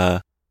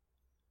a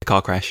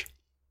car crash.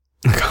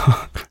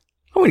 I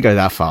wouldn't go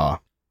that far.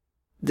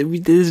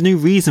 There's no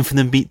reason for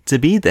them to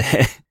be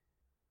there.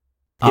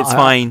 It's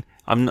fine.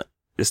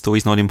 The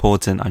story's not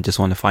important. I just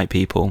want to fight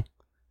people.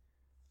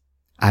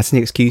 As an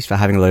excuse for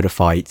having a load of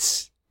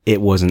fights,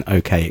 it was an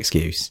okay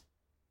excuse.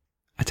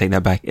 I take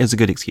that back. It was a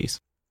good excuse.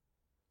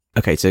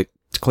 Okay, so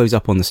to close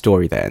up on the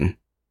story then,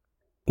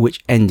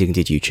 which ending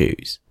did you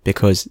choose?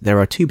 Because there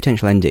are two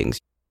potential endings.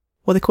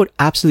 Well, they're called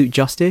Absolute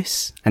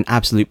Justice and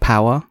Absolute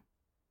Power.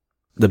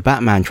 The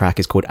Batman track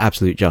is called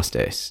Absolute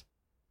Justice,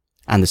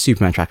 and the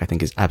Superman track, I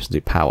think, is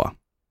Absolute Power.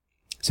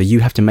 So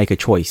you have to make a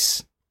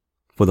choice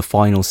for the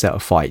final set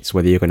of fights,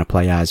 whether you're going to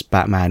play as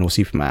Batman or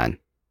Superman,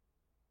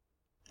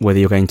 whether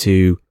you're going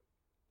to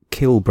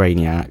kill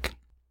Brainiac,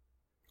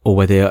 or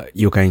whether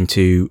you're going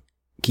to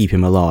keep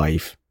him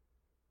alive.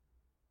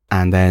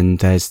 And then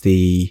there's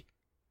from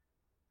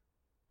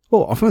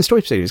the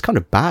story perspective, it's kind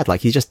of bad.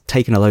 He's just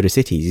taken a load of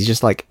cities. He's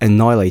just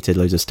annihilated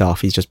loads of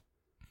stuff. He's just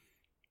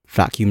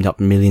vacuumed up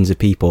millions of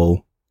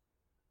people.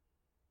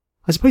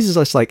 I suppose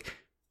it's just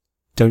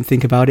don't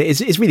think about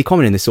it. It's really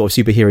common in this sort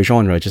of superhero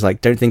genre.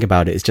 Just don't think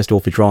about it. It's just all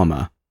for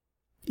drama.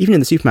 Even in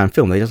the Superman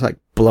film, they just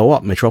blow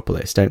up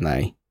Metropolis, don't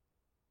they?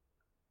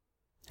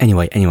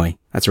 Anyway,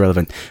 that's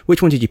irrelevant.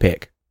 Which one did you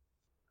pick?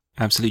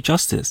 Absolute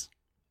Justice.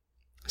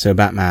 So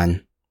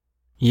Batman.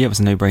 Yeah, it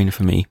was a no-brainer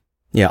for me.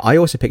 Yeah, I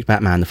also picked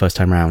Batman the first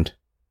time round.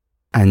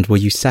 And were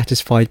you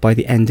satisfied by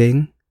the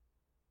ending?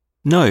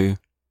 No.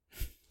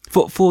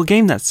 For a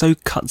game that's so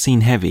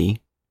cutscene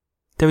heavy,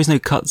 there is no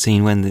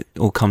cutscene when it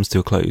all comes to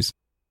a close.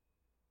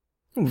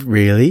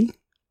 Really?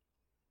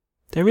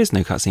 There is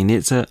no cutscene.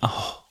 It's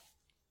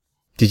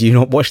Did you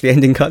not watch the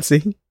ending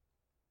cutscene?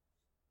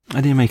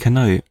 I didn't make a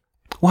note.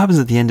 What happens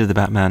at the end of the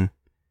Batman?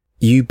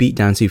 You beat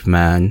down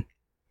Superman,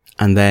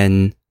 and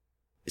then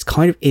it's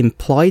kind of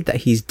implied that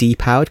he's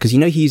depowered, because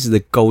he uses the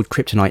gold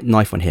kryptonite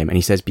knife on him, and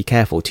he says, be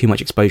careful, too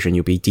much exposure and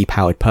you'll be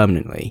depowered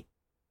permanently.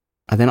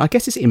 And then I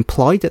guess it's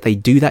implied that they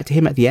do that to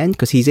him at the end,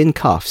 because he's in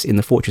cuffs in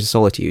the Fortress of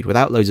Solitude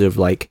without loads of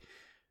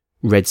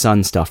Red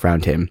Sun stuff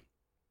around him.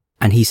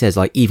 And he says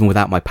even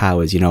without my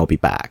powers, I'll be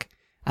back.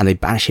 And they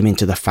banish him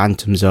into the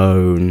Phantom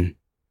Zone.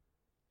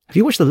 Have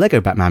you watched the Lego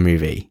Batman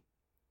movie?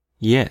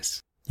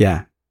 Yes.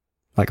 Yeah.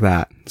 Like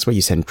that. That's where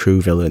you send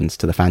true villains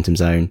to the Phantom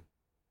Zone.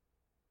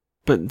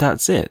 But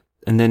that's it.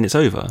 and then it's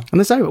over. And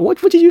it's over. What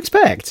did you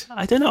expect?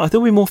 I don't know. I thought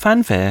there'd be more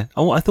fanfare.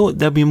 I thought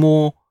there'd be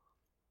more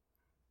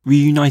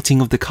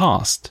reuniting of the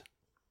cast.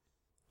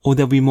 Or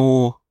there'll be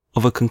more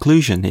of a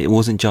conclusion. It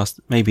wasn't just,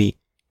 maybe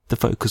the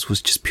focus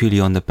was just purely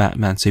on the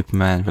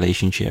Batman-Superman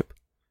relationship.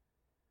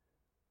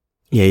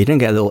 Yeah, you didn't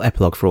get a little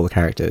epilogue for all the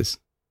characters.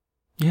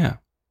 Yeah.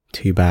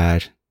 Too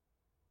bad.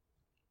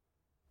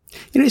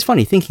 You know, it's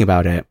funny thinking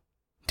about it.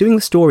 Doing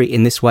the story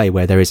in this way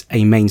where there is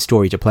a main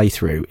story to play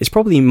through is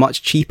probably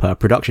much cheaper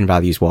production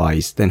values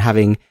wise than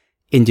having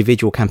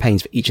individual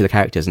campaigns for each of the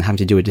characters and having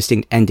to do a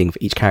distinct ending for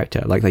each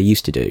character like they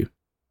used to do.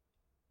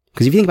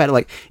 Because if you think about it,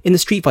 like, in the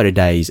Street Fighter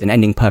days, an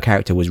ending per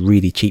character was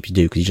really cheap to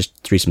do because you just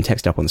threw some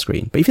text up on the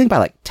screen. But if you think about,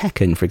 like,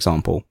 Tekken, for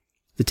example,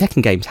 the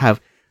Tekken games have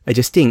a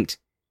distinct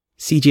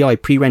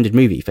CGI pre-rendered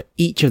movie for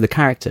each of the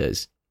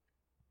characters.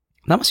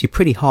 That must be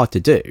pretty hard to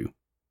do.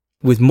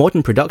 With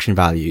modern production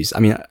values,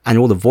 I mean, and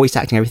all the voice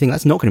acting and everything,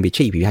 that's not going to be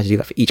cheap. You have to do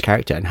that for each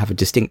character and have a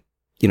distinct,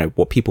 you know,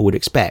 what people would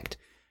expect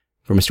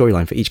from a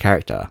storyline for each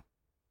character.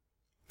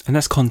 And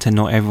that's content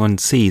not everyone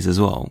sees as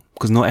well,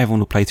 because not everyone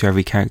will play through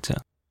every character.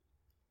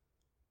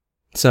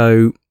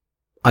 So,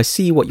 I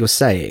see what you're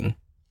saying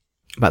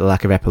about the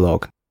lack of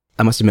epilogue.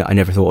 I must admit, I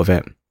never thought of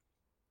it.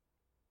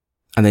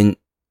 And then,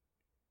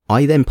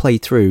 I then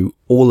played through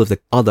all of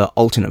the other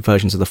alternate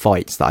versions of the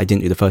fights that I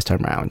didn't do the first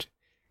time around.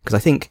 Because I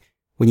think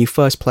when you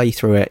first play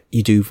through it,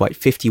 you do like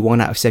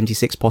 51 out of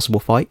 76 possible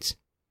fights.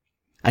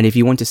 And if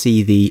you want to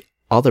see the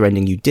other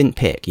ending you didn't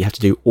pick, you have to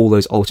do all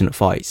those alternate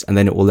fights, and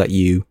then it will let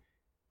you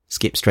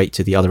skip straight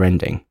to the other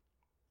ending.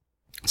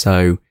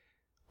 So,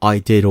 I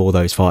did all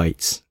those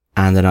fights.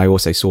 And then I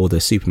also saw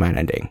the Superman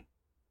ending.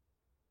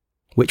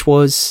 Which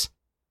was...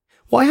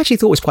 What I actually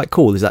thought was quite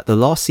cool is that the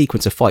last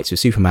sequence of fights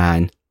with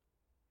Superman,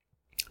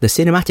 the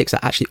cinematics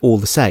are actually all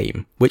the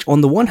same. Which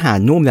on the one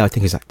hand, normally I would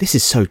think is like, this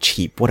is so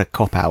cheap, what a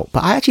cop-out.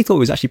 But I actually thought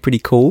it was actually pretty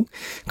cool.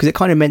 Because it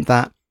kind of meant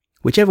that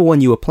whichever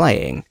one you were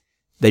playing,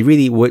 they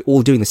really were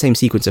all doing the same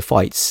sequence of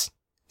fights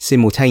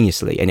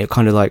simultaneously. And it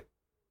kind of like,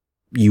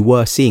 you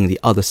were seeing the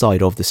other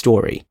side of the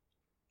story.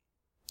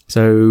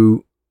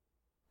 So...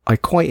 I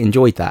quite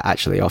enjoyed that,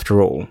 actually,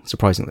 after all,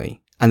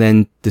 surprisingly. And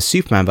then the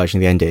Superman version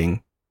of the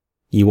ending,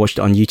 you watched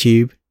it on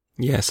YouTube?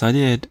 Yes, I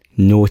did.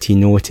 Naughty,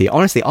 naughty.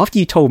 Honestly, after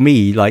you told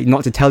me, like,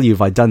 not to tell you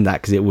if I'd done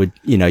that, because it would,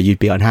 you know, you'd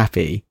be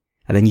unhappy,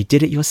 and then you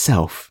did it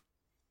yourself.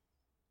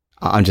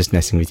 I'm just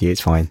messing with you,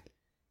 it's fine.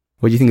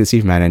 What do you think of the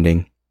Superman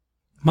ending?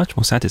 Much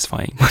more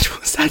satisfying. Much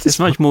more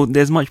satisfying.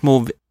 There's much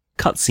more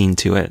cutscene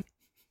to it.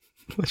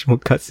 Much more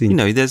cutscene. You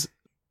know,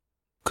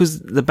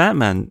 because the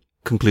Batman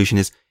conclusion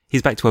is,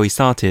 he's back to where he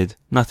started.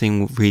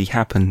 Nothing really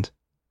happened.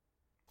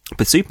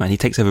 But Superman, he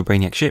takes over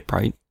Brainiac's ship,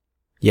 right?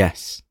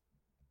 Yes.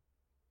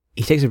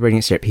 He takes over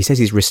Brainiac's ship. He says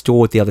he's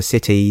restored the other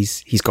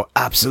cities. He's got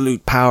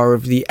absolute power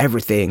of the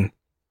everything.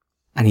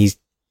 And he's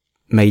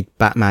made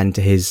Batman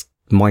to his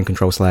mind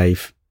control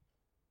slave.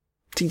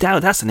 See,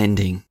 that's an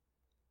ending.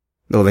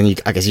 Well, then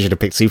I guess you should have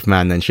picked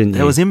Superman then, shouldn't you?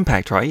 There was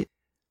impact, right?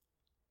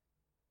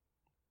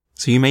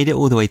 So you made it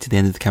all the way to the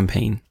end of the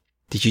campaign.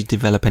 Did you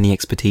develop any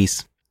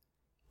expertise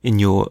in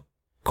your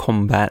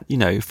combat, you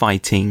know,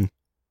 fighting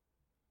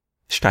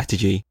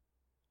strategy?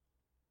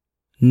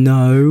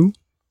 No.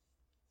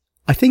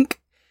 I think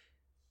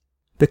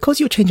because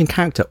you're changing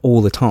character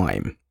all the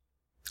time,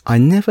 I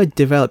never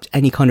developed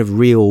any kind of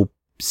real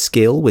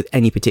skill with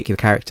any particular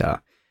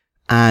character.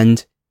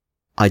 And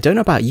I don't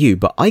know about you,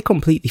 but I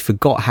completely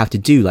forgot how to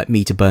do like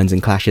meter burns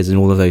and clashes and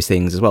all of those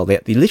things as well.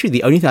 Literally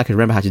the only thing I could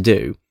remember how to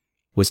do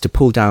was to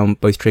pull down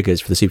both triggers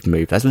for the super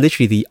move. That's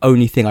literally the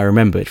only thing I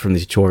remembered from the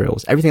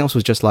tutorials. Everything else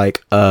was just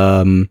like,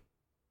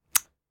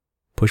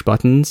 push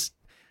buttons.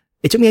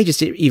 It took me ages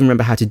to even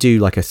remember how to do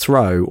like a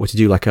throw or to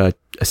do like a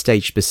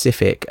stage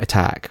specific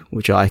attack,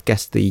 which are, I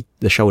guess, the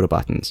shoulder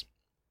buttons.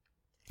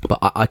 But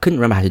I couldn't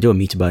remember how to do a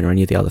meter burn or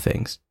any of the other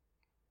things.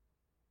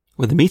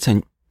 With the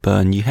meter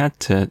burn, you had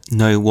to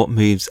know what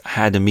moves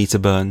had a meter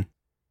burn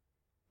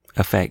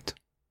effect.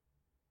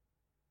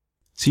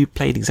 So you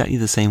played exactly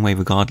the same way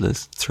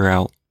regardless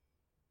throughout.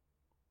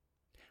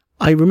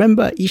 I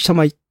remember each time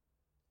I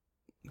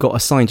got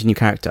assigned a new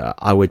character,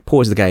 I would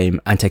pause the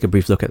game and take a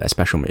brief look at their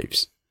special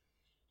moves.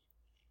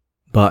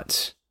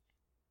 But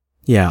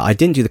yeah, I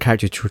didn't do the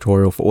character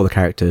tutorial for all the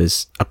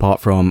characters,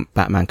 apart from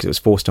Batman because it was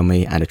forced on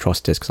me, and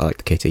Atrocitus because I like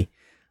the kitty.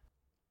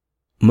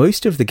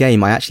 Most of the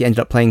game I actually ended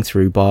up playing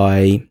through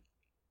by...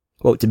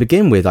 Well, to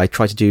begin with, I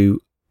tried to do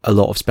a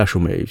lot of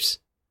special moves.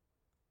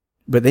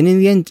 But then in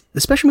the end, the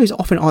special moves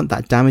often aren't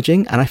that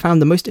damaging, and I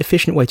found the most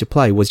efficient way to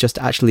play was just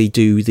to actually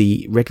do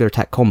the regular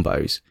attack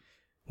combos,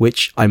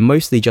 which I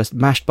mostly just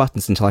mashed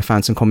buttons until I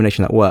found some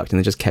combination that worked, and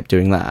then just kept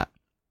doing that.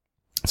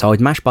 So I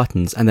would mash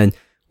buttons and then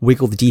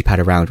wiggle the D-pad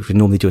around, which would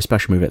normally do a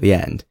special move at the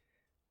end.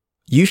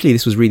 Usually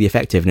this was really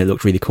effective and it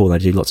looked really cool and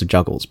I did lots of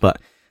juggles, but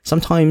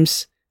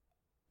sometimes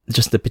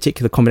just the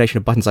particular combination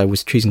of buttons I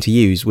was choosing to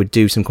use would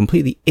do some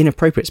completely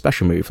inappropriate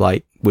special move.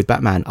 Like with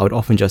Batman, I would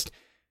often just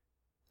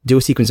do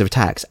a sequence of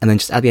attacks and then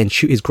just at the end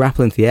shoot his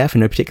grapple into the air for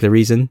no particular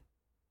reason.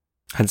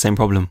 I had the same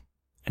problem.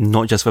 And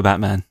not just for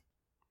Batman.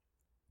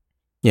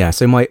 Yeah,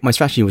 so my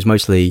strategy was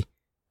mostly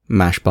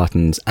mash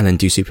buttons and then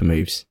do super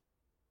moves.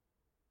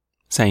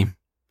 Same.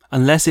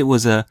 Unless it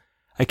was a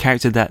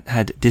character that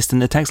had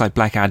distant attacks like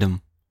Black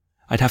Adam.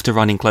 I'd have to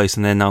run in close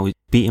and then I would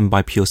beat him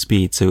by pure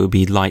speed, so it would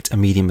be light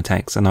and medium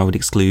attacks and I would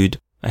exclude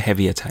a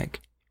heavy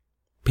attack.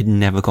 It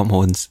never got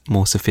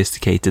more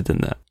sophisticated than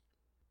that.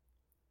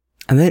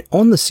 And then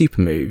on the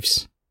super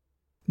moves,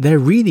 they're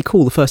really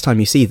cool the first time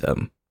you see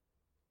them,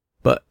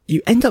 but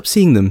you end up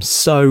seeing them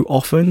so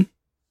often.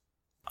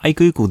 I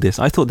googled this.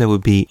 I thought there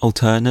would be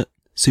alternate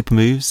super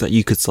moves that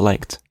you could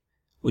select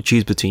or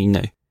choose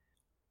between,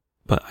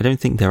 but I don't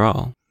think there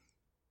are.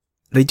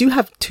 They do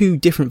have two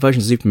different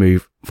versions of super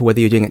move for whether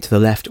you're doing it to the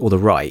left or the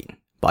right,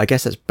 but I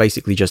guess that's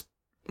basically just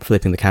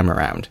flipping the camera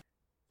around.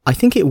 I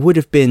think it would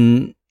have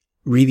been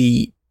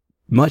really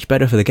much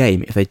better for the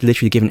game if they'd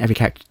literally given every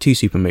character two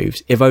super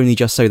moves, if only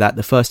just so that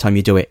the first time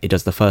you do it, it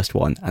does the first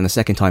one, and the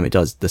second time it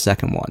does the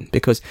second one,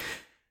 because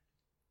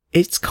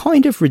it's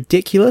kind of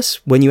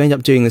ridiculous when you end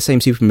up doing the same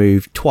super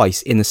move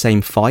twice in the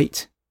same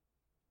fight.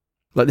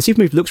 Like, the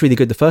super move looks really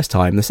good the first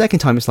time, the second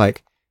time it's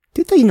like,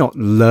 did they not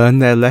learn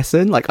their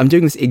lesson? Like, I'm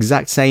doing this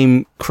exact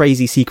same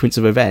crazy sequence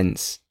of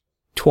events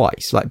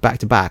twice, like back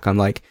to back. I'm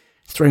like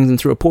throwing them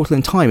through a portal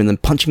in time and then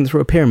punching them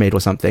through a pyramid or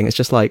something. It's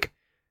just like,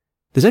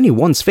 there's only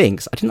one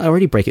Sphinx. Didn't I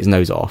already break its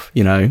nose off?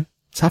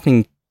 It's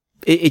happening.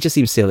 It just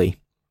seems silly.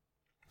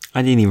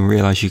 I didn't even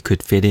realize you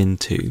could fit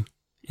into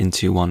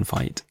one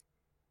fight.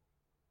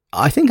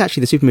 I think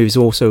actually the super move is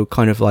also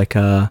kind of like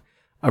a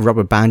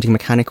rubber banding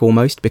mechanic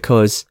almost,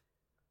 because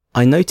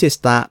I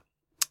noticed that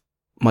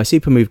my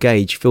super move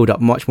gauge filled up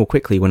much more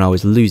quickly when I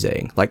was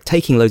losing. Like,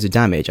 taking loads of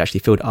damage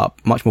actually filled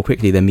up much more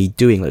quickly than me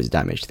doing loads of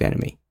damage to the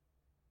enemy.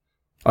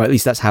 Or at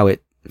least that's how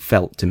it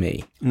felt to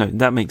me. No,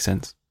 that makes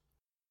sense.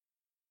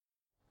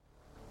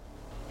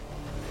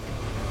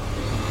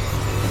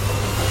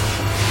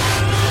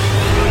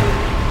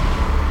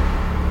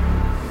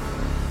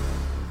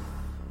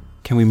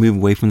 Can we move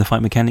away from the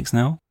fight mechanics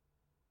now?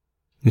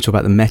 You talk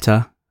about the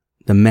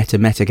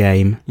meta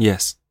game.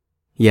 Yes.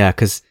 Yeah,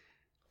 because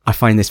I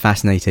find this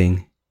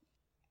fascinating.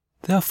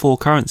 There are 4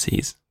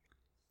 currencies.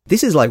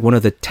 This is like one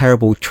of the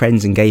terrible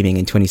trends in gaming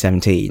in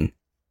 2017.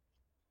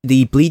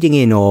 The bleeding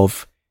in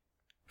of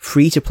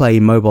free-to-play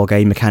mobile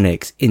game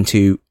mechanics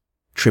into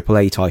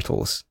AAA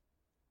titles.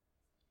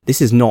 This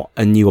is not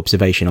a new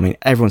observation. I mean,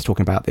 everyone's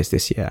talking about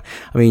this year.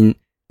 I mean,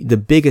 the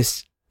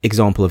biggest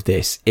example of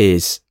this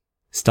is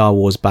Star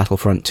Wars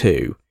Battlefront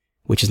 2,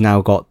 which has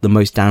now got the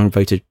most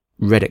downvoted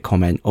Reddit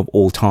comment of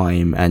all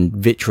time, and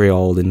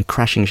vitriol and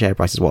crashing share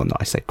prices. Well, no,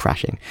 I said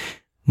crashing.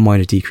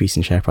 Minor decrease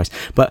in share price.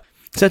 But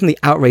certainly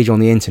outrage on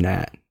the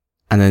internet,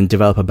 and then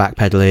developer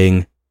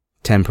backpedaling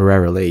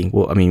temporarily.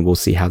 Well, I mean, we'll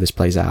see how this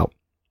plays out.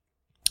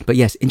 But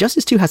yes,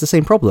 Injustice 2 has the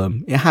same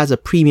problem. It has a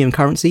premium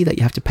currency that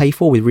you have to pay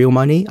for with real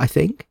money, I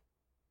think.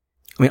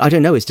 I mean, I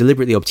don't know, it's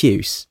deliberately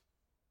obtuse.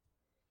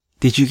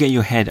 Did you get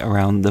your head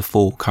around the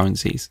 4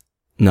 currencies?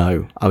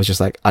 No, I was just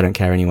like, I don't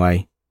care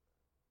anyway.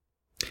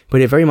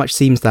 But it very much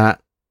seems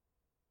that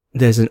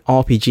there's an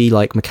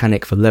RPG-like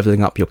mechanic for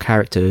leveling up your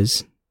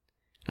characters,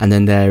 and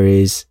then there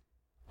is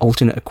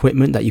alternate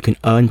equipment that you can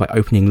earn by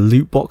opening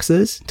loot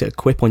boxes to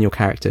equip on your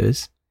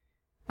characters,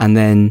 and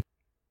then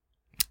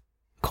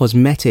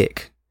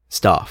cosmetic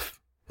stuff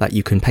that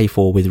you can pay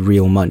for with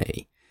real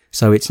money.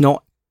 So it's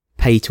not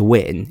pay to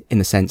win in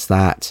the sense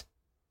that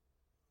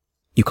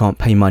you can't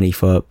pay money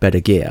for better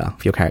gear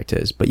for your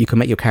characters, but you can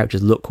make your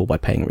characters look cool by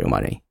paying real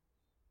money.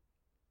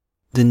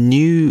 The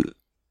new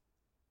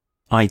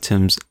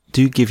items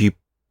do give you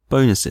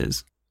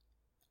bonuses.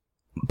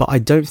 But I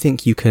don't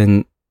think you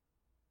can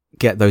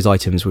get those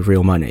items with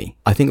real money.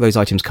 I think those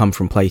items come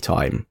from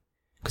playtime,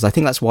 because I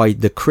think that's why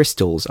the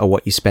crystals are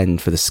what you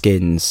spend for the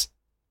skins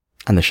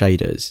and the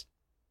shaders,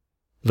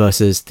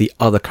 versus the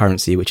other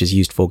currency which is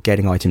used for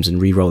getting items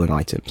and re-rolling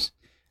items.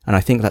 And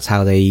I think that's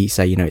how they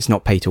say, it's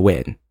not pay to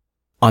win,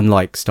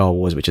 unlike Star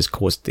Wars, which has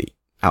caused the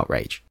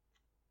outrage.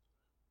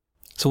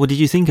 So what did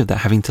you think of that,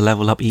 having to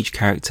level up each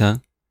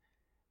character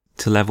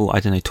to level,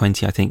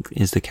 20 I think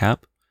is the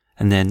cap,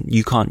 and then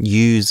you can't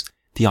use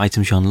the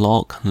items you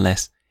unlock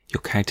unless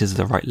your character's at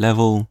the right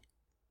level?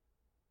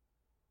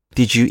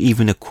 Did you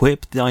even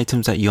equip the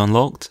items that you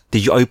unlocked?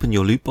 Did you open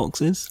your loot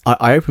boxes?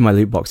 I opened my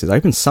loot boxes. I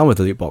opened some of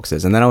the loot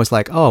boxes, and then I was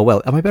like, oh,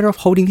 well, am I better off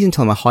holding these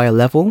until I'm a higher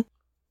level?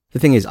 The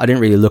thing is, I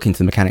didn't really look into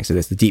the mechanics of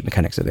this, the deep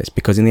mechanics of this,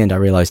 because in the end I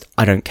realized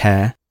I don't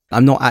care.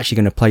 I'm not actually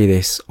going to play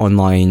this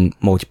online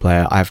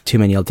multiplayer. I have too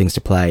many other things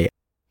to play.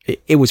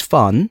 It was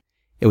fun.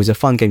 It was a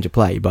fun game to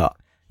play, but,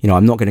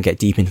 I'm not going to get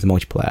deep into the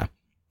multiplayer.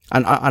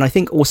 And I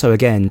think also,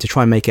 again, to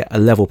try and make it a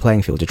level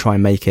playing field, to try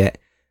and make it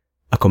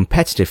a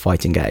competitive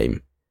fighting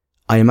game,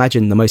 I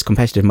imagine the most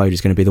competitive mode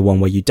is going to be the one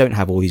where you don't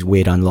have all these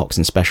weird unlocks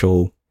and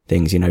special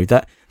things,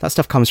 that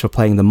stuff comes from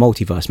playing the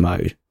multiverse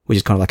mode, which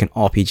is kind of like an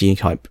RPG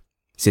type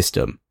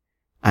system.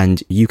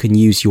 And you can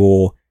use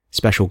your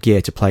special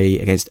gear to play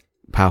against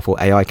powerful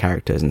AI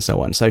characters and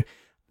so on. So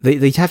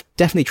they have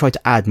definitely tried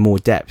to add more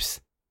depth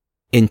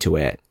into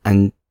it.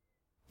 And,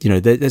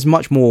 there's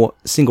much more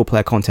single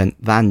player content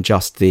than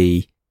just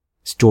the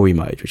story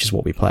mode, which is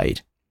what we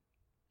played,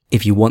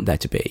 if you want there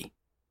to be,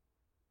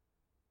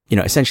 you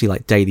know, essentially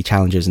like daily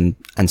challenges and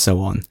so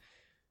on.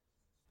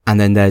 And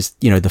then there's,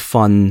 you know, the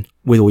fun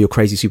with all your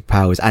crazy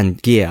superpowers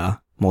and gear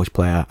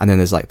multiplayer. And then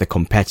there's like the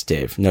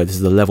competitive. No, this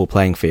is the level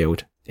playing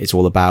field. It's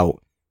all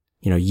about,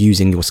 you know,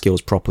 using your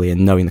skills properly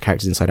and knowing the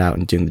characters inside out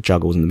and doing the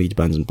juggles and the meter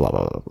burns and blah,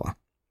 blah, blah, blah.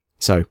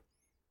 So,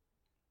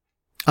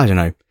 I don't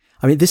know.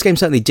 I mean, this game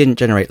certainly didn't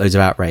generate loads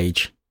of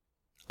outrage.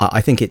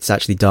 I think it's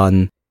actually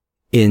done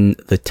in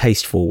the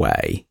tasteful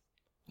way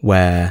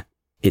where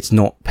it's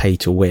not pay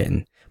to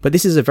win. But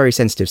this is a very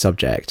sensitive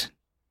subject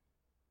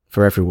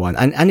for everyone.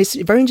 And it's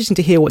very interesting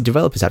to hear what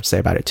developers have to say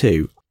about it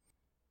too.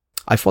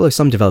 I follow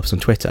some developers on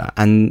Twitter,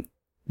 and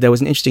there was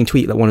an interesting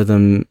tweet that one of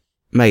them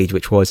made,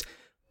 which was,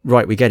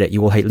 right, we get it,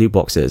 you all hate loot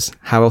boxes.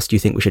 How else do you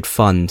think we should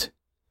fund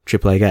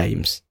AAA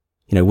games?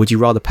 You know, would you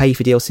rather pay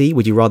for DLC?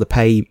 Would you rather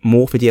pay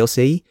more for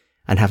DLC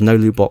and have no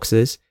loot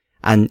boxes?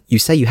 And you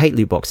say you hate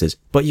loot boxes,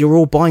 but you're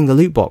all buying the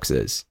loot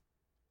boxes.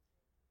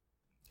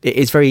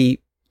 It's very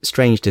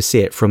strange to see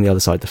it from the other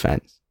side of the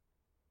fence.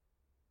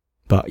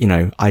 But, you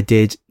know, I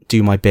did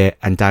do my bit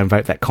and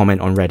downvote that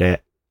comment on Reddit.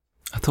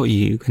 I thought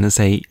you were going to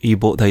say you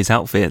bought those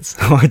outfits.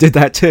 Oh, I did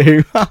that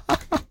too.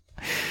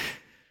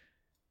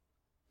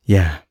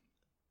 Yeah.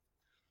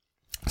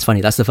 It's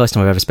funny, that's the first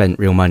time I've ever spent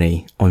real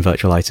money on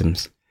virtual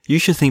items. You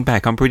should think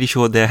back. I'm pretty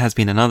sure there has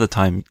been another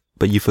time,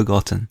 but you've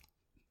forgotten.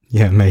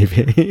 Yeah,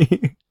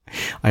 maybe.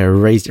 I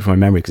erased it from my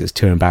memory because it's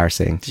too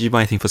embarrassing. Did you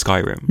buy anything for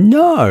Skyrim?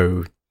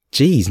 No.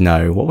 Jeez,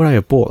 no. What would I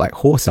have bought? Like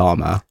horse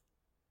armor?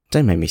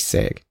 Don't make me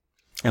sick.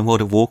 And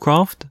World of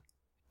Warcraft?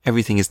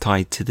 Everything is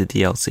tied to the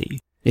DLC.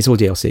 It's all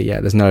DLC,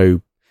 yeah. There's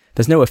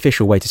no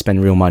official way to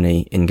spend real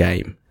money in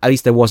game. At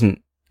least there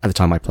wasn't at the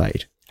time I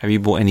played. Have you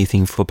bought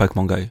anything for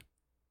Pokemon Go?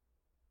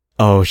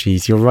 Oh,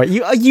 jeez, you're right.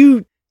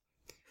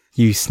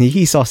 You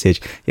sneaky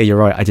sausage. Yeah, you're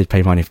right. I did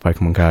pay money for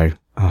Pokemon Go.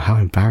 Oh, how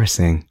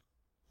embarrassing.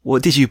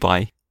 What did you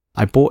buy?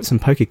 I bought some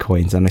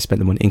Pokecoins and I spent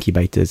them on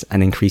incubators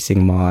and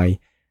increasing my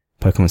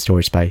Pokemon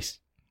storage space.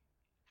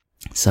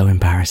 So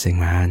embarrassing,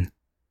 man.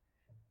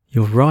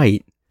 You're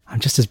right. I'm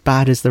just as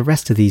bad as the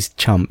rest of these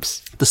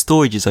chumps. The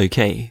storage is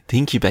okay. The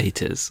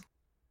incubators.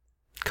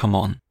 Come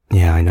on.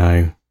 Yeah, I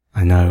know.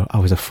 I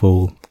was a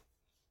fool.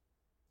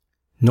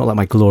 Not like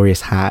my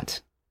glorious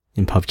hat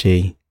in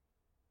PUBG.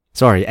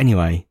 Sorry,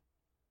 anyway.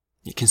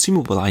 Your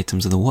consumable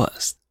items are the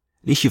worst.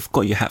 At least you've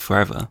got your hat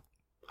forever.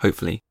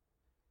 Hopefully.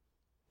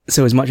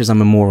 So as much as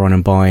I'm a moron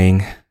and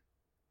buying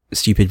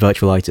stupid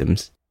virtual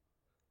items,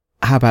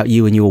 how about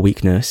you and your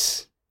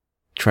weakness?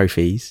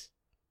 Trophies.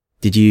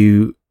 Did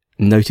you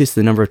notice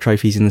the number of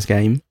trophies in this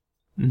game?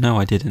 No,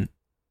 I didn't.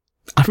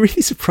 I'm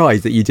really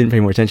surprised that you didn't pay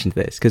more attention to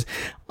this, because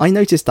I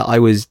noticed that I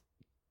was,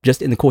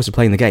 just in the course of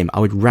playing the game, I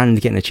would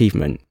randomly get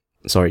an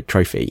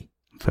trophy,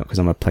 because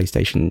I'm a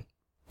PlayStation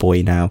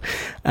boy now,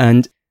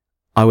 and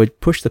I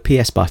would push the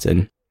PS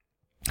button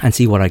and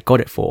see what I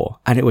got it for,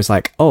 and it was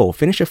like, oh,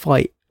 finish a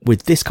fight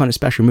with this kind of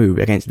special move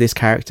against this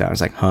character. I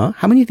was like, huh?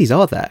 How many of these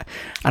are there?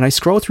 And I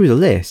scrolled through the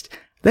list.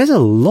 There's a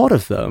lot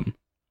of them.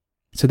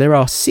 So there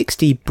are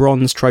 60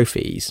 bronze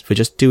trophies for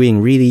just doing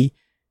really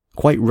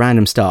quite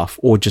random stuff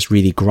or just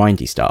really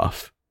grindy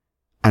stuff.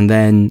 And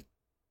then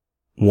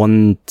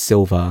 1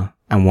 silver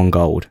and 1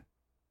 gold.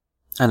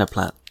 And a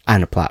plat.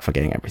 And a plat for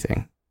getting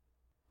everything.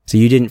 So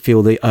you didn't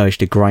feel the urge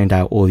to grind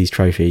out all these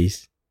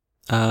trophies?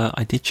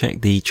 I did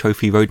check the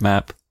trophy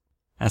roadmap,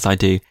 as I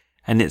do,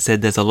 and it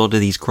said there's a lot of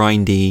these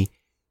grindy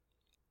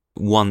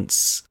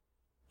once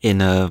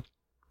in a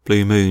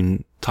blue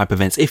moon type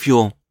events. If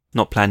you're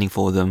not planning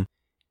for them,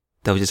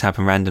 they'll just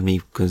happen randomly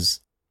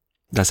because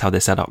that's how they're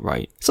set up,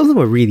 right? Some of them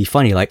were really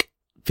funny, like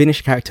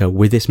finish a character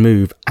with this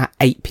move at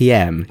 8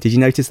 PM. Did you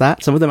notice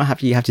that? Some of them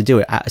you have to do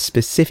it at a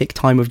specific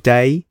time of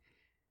day.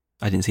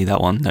 I didn't see that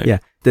one, no. Yeah,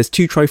 there's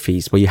 2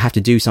 trophies where you have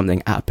to do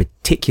something at a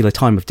particular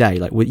time of day.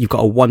 Like you've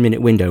got a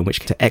 1-minute window in which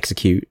to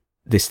execute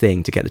this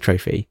thing to get the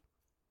trophy.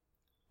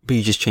 But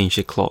you just changed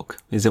your clock.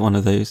 Is it one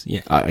of those?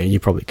 Yeah. You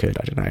probably could,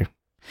 I don't know.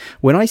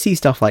 When I see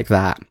stuff like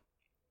that,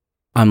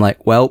 I'm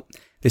like, well,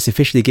 this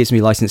officially gives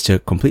me license to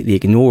completely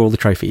ignore all the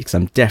trophies, because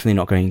I'm definitely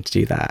not going to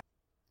do that.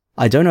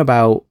 I don't know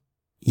about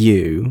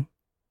you,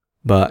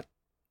 but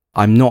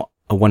I'm not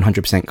a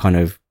 100% kind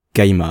of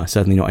gamer,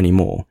 certainly not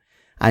anymore.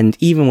 And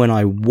even when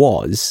I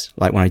was,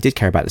 like when I did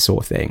care about this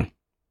sort of thing,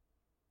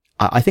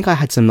 I think I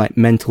had some like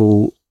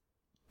mental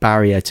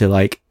barrier to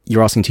like,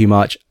 you're asking too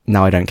much,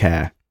 now I don't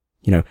care.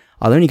 You know,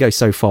 I'll only go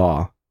so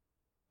far.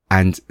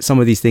 And some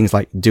of these things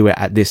like do it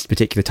at this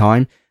particular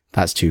time,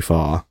 that's too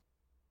far.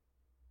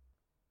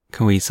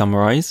 Can we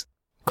summarize?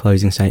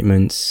 Closing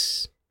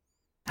statements.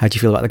 How do you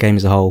feel about the game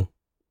as a whole?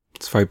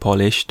 It's very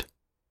polished.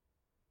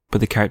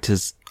 But the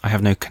characters I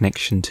have no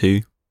connection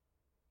to.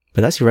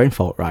 But that's your own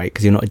fault, right?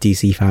 Because you're not a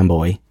DC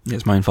fanboy.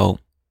 It's my own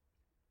fault.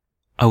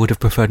 I would have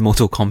preferred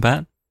Mortal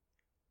Kombat.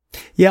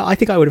 Yeah, I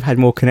think I would have had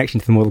more connection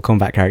to the Mortal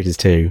Kombat characters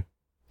too.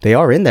 They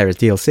are in there as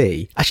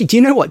DLC. Actually, do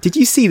you know what? Did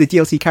you see the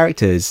DLC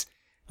characters?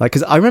 Like,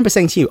 because I remember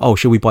saying to you, oh,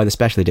 should we buy the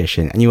special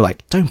edition? And you were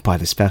like, don't buy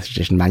the special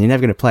edition, man. You're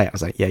never going to play it. I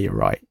was like, yeah, you're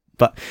right.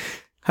 But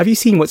Have you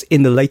seen what's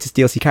in the latest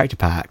DLC character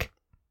pack?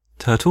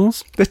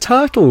 Turtles? The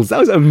turtles! That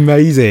was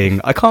amazing!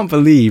 I can't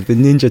believe the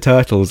Ninja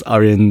Turtles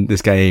are in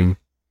this game.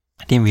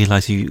 I didn't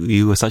realise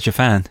you were such a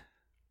fan.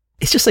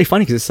 It's just so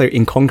funny because it's so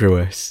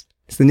incongruous.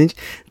 It's the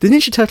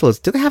Ninja Turtles,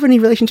 do they have any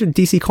relation to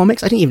DC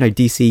Comics? I didn't even know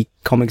DC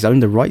Comics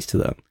owned the rights to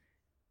them.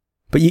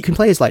 But you can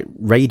play as like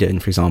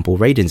Raiden, for example.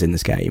 Raiden's in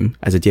this game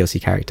as a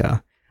DLC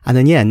character. And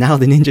then yeah, now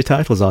the Ninja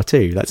Turtles are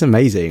too. That's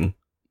amazing.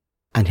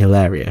 And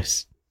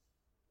hilarious.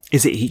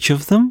 Is it each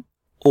of them?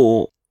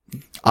 Or...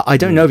 I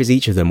don't know if it's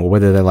each of them or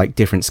whether they're like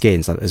different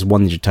skins. Like there's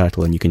one Ninja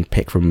Turtle and you can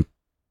pick from...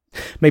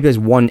 Maybe there's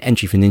one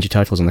entry for Ninja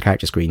Turtles on the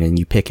character screen and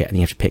you pick it and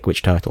you have to pick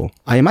which turtle.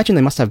 I imagine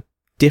they must have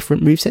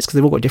different movesets because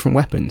they've all got different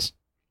weapons.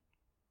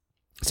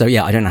 So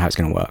yeah, I don't know how it's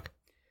going to work.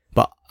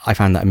 But I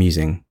found that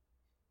amusing.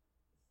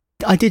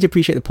 I did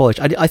appreciate the polish.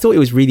 I thought it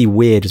was really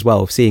weird as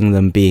well, seeing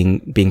them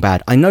being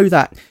bad. I know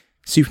that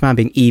Superman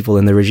being evil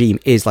in the regime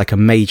is like a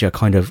major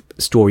kind of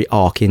story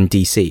arc in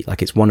DC.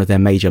 Like it's one of their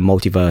major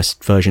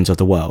multiverse versions of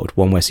the world,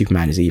 one where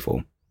Superman is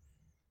evil.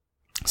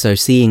 So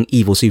seeing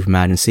evil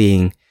Superman and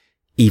seeing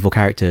evil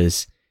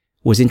characters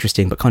was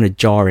interesting, but kind of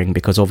jarring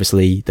because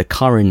obviously the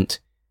current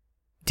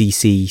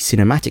DC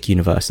cinematic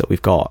universe that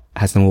we've got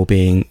has them all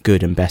being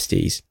good and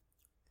besties.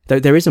 Though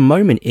there is a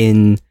moment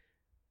in,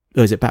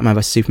 is it Batman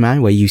vs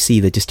Superman, where you see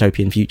the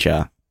dystopian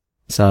future.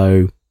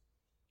 So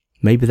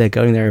maybe they're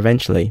going there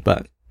eventually,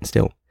 but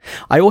still.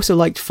 I also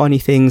liked funny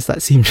things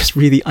that seemed just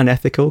really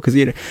unethical because,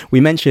 you know, we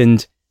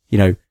mentioned, you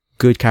know,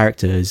 good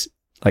characters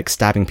like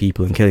stabbing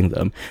people and killing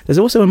them. There's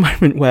also a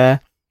moment where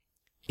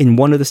in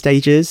one of the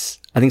stages,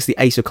 I think it's the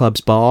Ace of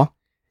Clubs bar,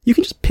 you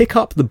can just pick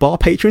up the bar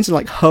patrons and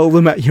like hurl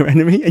them at your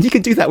enemy. And you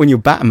can do that when you're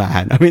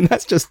Batman. I mean,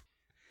 that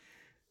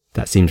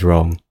seems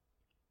wrong.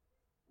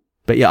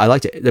 But yeah, I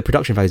liked it. The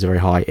production values are very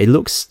high.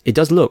 It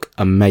does look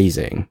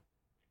amazing.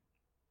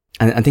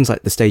 And things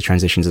like the stage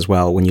transitions as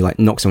well, when you like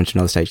knock someone to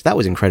another stage, that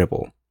was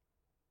incredible.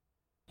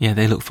 Yeah,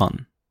 they look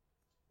fun.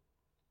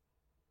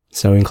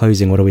 So in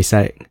closing, what are we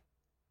saying?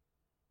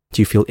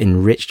 Do you feel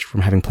enriched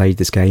from having played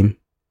this game?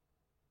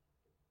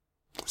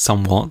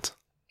 Somewhat.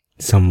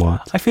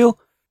 Somewhat. I feel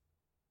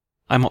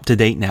I'm up to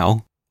date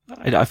now.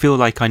 I feel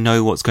like I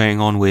know what's going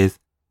on with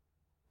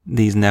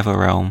these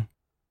NetherRealm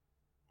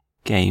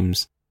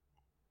games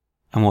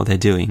and what they're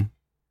doing.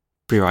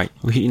 But you're right.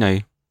 You know,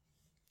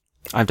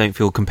 I don't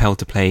feel compelled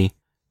to play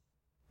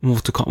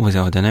Mortal Kombat.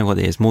 I don't know what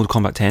it is.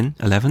 Mortal Kombat 10,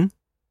 11?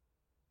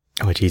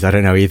 Oh, geez, I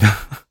don't know either.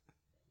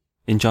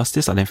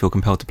 Injustice, I don't feel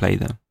compelled to play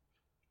them.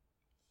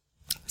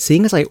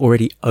 Seeing as I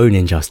already own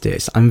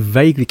Injustice, I'm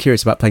vaguely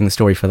curious about playing the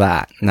story for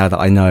that, now that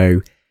I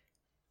know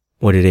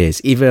what it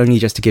is, even only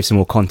just to give some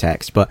more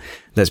context, but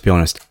let's be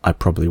honest, I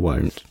probably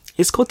won't.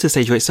 It's got to a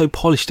stage where it's so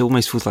polished it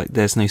almost feels like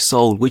there's no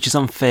soul, which is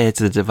unfair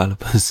to the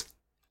developers.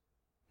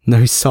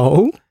 No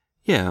soul?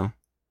 Yeah.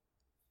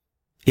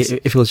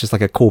 It feels just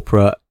like a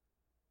corporate...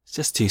 It's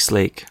just too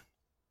slick.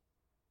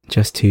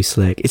 Just too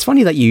slick. It's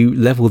funny that you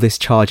level this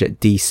charge at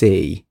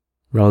DC,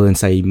 rather than,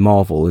 say,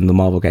 Marvel in the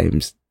Marvel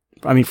games.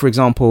 I mean, for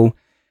example,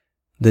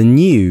 the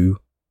new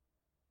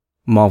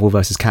Marvel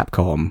vs.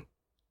 Capcom,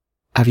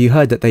 have you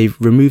heard that they've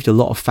removed a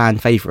lot of fan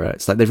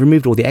favourites? Like, they've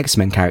removed all the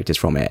X-Men characters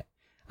from it,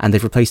 and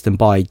they've replaced them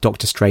by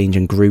Doctor Strange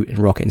and Groot and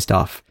Rocket and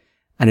stuff.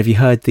 And have you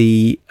heard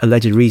the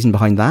alleged reason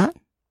behind that?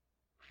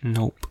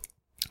 Nope.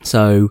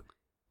 So,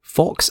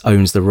 Fox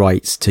owns the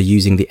rights to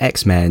using the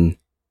X-Men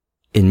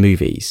in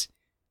movies.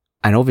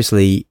 And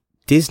obviously,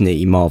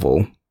 Disney,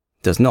 Marvel,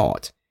 does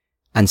not.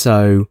 And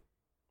so,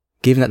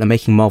 given that they're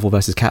making Marvel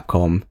vs.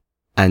 Capcom,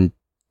 and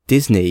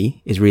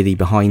Disney is really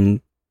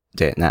behind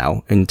it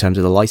now, in terms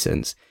of the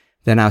license,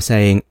 they're now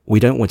saying, we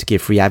don't want to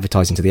give free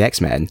advertising to the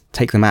X-Men,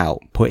 take them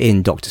out, put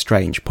in Doctor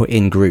Strange, put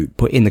in Groot,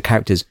 put in the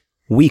characters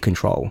we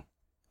control,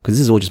 because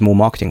this is all just more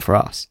marketing for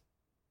us.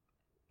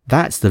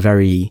 That's the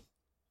very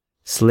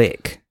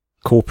slick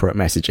corporate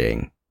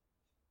messaging.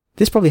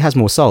 This probably has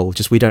more soul,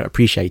 just we don't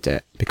appreciate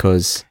it,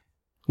 because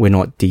we're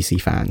not DC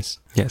fans.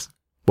 Yes.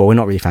 Well, we're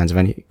not really fans of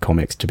any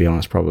comics, to be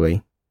honest,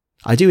 probably.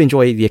 I do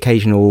enjoy the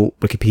occasional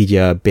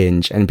Wikipedia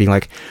binge and being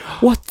like,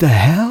 what the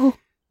hell?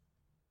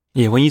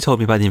 Yeah, when you told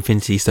me about the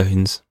Infinity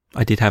Stones,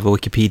 I did have a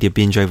Wikipedia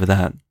binge over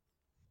that.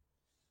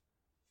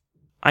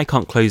 I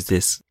can't close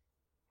this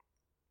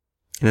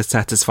in a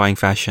satisfying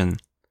fashion,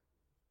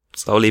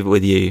 so I'll leave it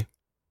with you.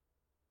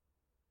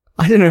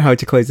 I don't know how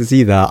to close this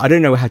either. I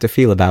don't know how to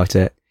feel about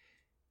it.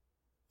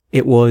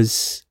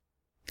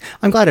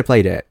 I'm glad I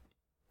played it.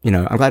 You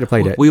know, I'm glad I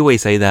played it. We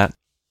always say that.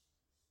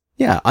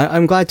 Yeah,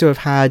 I'm glad to have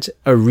had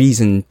a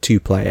reason to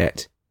play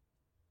it.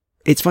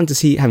 It's fun to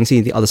see, having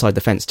seen the other side of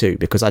the fence too,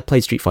 because I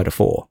played Street Fighter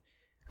 4,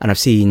 and I've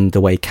seen the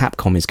way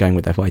Capcom is going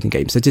with their fighting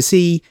games. So to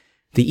see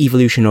the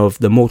evolution of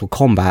the Mortal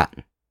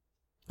Kombat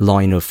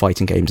line of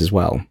fighting games as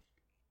well,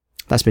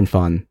 that's been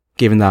fun,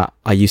 given that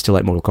I used to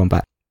like Mortal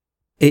Kombat.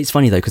 It's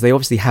funny though, because they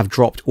obviously have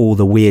dropped all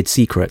the weird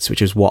secrets,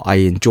 which is what I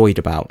enjoyed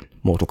about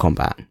Mortal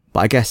Kombat. But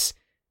I guess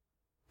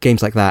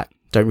games like that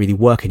don't really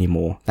work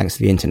anymore, thanks to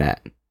the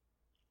internet.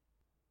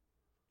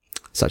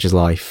 Such as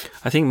life.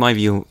 I think my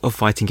view of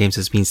fighting games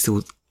has been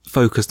still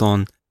focused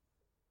on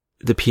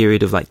the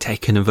period of like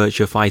Tekken and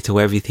Virtua Fighter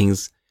where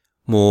everything's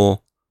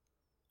more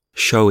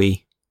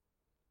showy.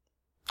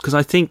 Because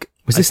I think...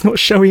 Was this not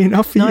showy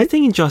enough for you? No, I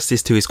think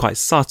Injustice 2 is quite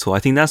subtle. I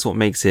think that's what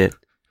makes it...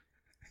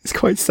 It's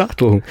quite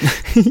subtle.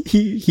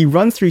 he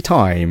runs through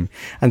time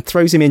and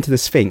throws him into the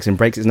Sphinx and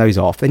breaks his nose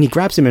off. Then he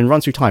grabs him and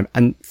runs through time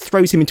and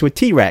throws him into a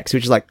T-Rex,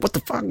 which is like, what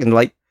the fuck? And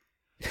like,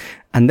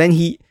 and then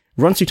he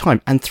runs through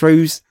time and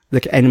throws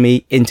the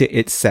enemy into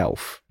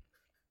itself.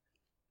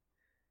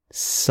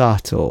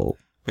 Subtle.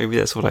 Maybe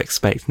that's what I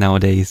expect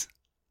nowadays.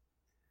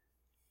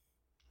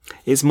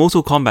 It's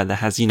Mortal Kombat that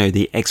has, you know,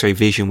 the X-ray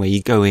vision where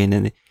you go in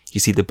and you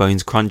see the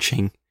bones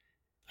crunching.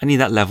 I need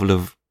that level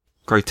of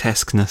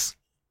grotesqueness.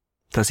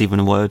 If that's even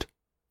a word.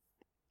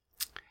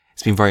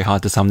 It's been very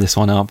hard to sum this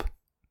one up.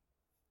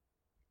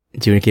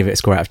 Do you want to give it a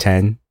score out of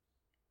 10?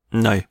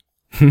 No.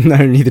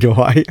 No, neither do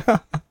I.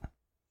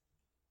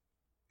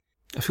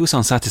 I feel so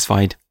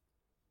unsatisfied.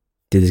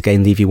 Did this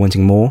game leave you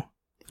wanting more?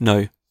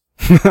 No.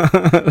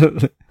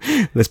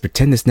 Let's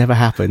pretend this never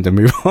happened and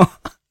move on.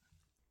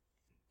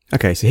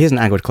 Okay, so here's an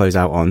angle to close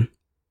out on.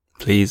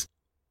 Please.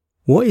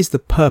 What is the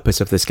purpose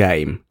of this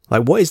game?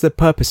 Like, what is the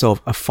purpose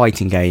of a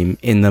fighting game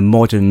in the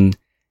modern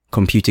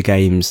computer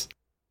games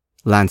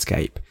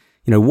landscape?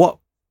 You know, what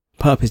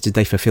purpose did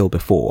they fulfill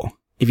before?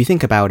 If you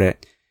think about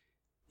it,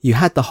 you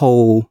had the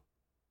whole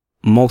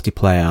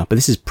multiplayer, but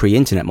this is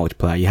pre-internet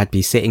multiplayer. You had to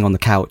be sitting on the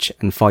couch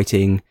and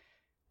fighting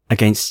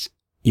against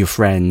your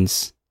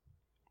friends.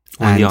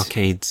 Or in the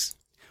arcades.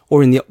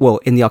 Or in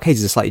the arcades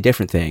is a slightly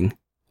different thing,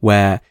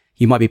 where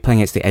you might be playing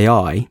against the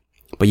AI,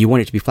 but you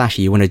want it to be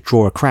flashy. You want to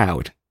draw a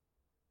crowd.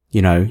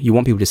 You know, you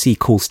want people to see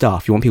cool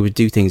stuff. You want people to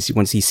do things. You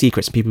want to see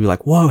secrets. And people be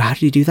like, whoa, how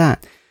did you do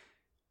that?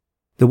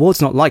 The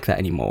world's not like that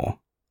anymore.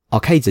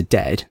 Arcades are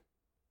dead.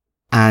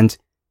 And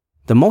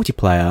the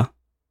multiplayer,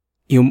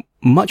 you're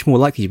much more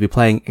likely to be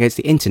playing against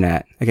the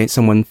internet, against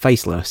someone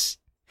faceless.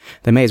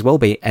 There may as well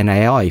be an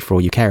AI for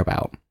all you care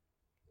about,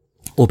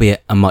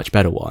 albeit a much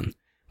better one.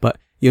 But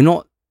you're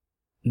not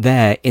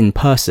there in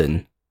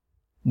person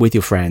with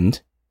your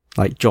friend,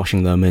 like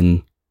joshing them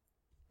and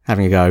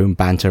having a go and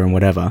banter and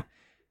whatever.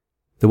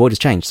 The world has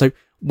changed. So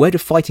where do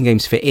fighting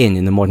games fit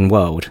in the modern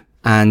world?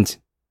 And,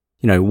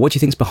 you know, what do you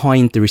think's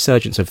behind the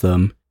resurgence of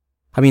them?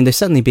 I mean, they've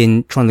certainly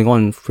been trundling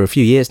on for a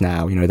few years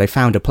now. You know, they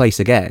found a place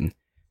again.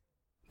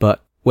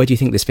 But where do you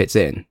think this fits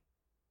in?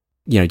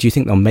 You know, do you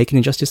think they'll make an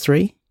Injustice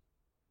 3?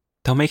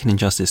 They'll make an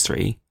Injustice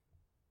 3.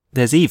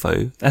 There's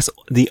Evo. That's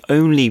the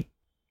only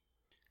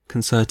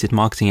concerted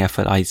marketing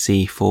effort I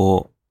see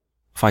for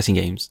fighting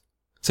games.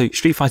 So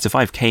Street Fighter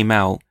V came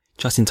out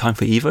just in time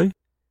for Evo?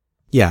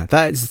 Yeah,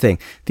 that is the thing.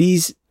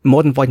 These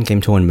modern fighting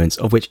game tournaments,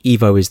 of which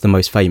Evo is the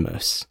most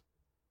famous,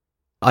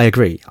 I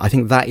agree. I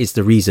think that is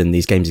the reason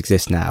these games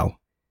exist now.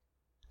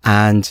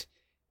 And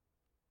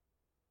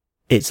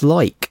it's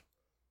like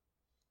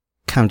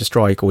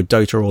Counter-Strike or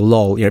Dota or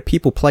LoL. You know,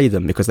 people play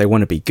them because they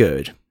want to be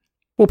good.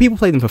 Well, people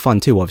play them for fun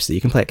too, obviously.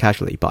 You can play it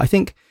casually. But I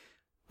think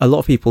a lot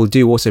of people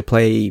do also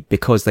play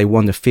because they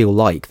want to feel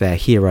like they're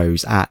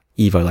heroes at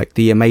Evo. Like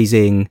the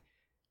amazing,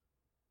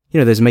 you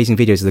know, there's amazing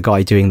videos of the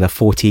guy doing the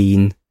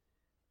 14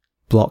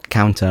 block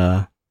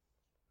counter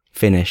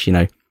finish, you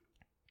know,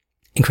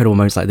 incredible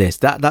moments like this.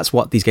 That's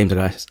what these games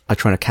are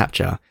trying to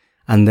capture.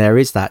 And there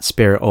is that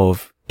spirit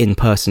of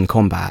in-person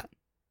combat.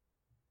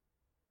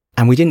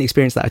 And we didn't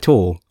experience that at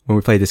all when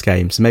we played this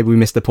game. So maybe we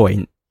missed the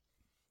point.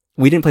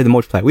 We didn't play the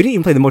multiplayer. We didn't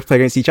even play the multiplayer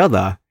against each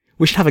other.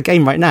 We should have a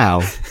game right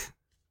now.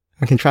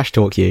 I can trash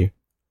talk you.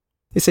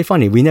 It's so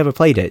funny. We never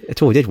played it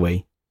at all, did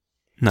we?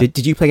 No.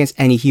 Did you play against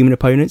any human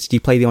opponents? Did you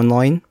play the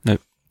online?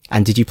 Nope.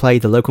 And did you play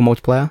the local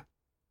multiplayer?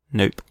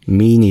 Nope.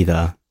 Me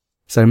neither.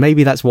 So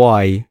maybe that's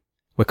why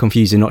we're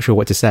confused and not sure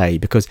what to say,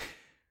 because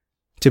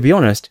to be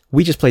honest,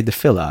 we just played the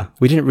filler.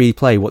 We didn't really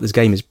play what this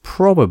game is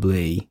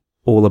probably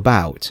all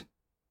about.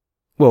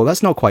 Well,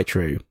 that's not quite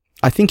true.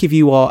 I think if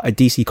you are a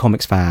DC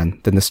Comics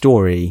fan, then the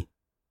story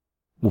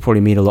will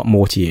probably mean a lot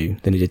more to you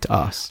than it did to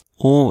us.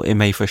 Or it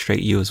may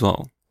frustrate you as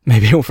well.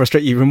 Maybe it will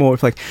frustrate you even more.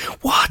 It's like,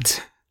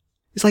 what?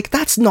 It's like,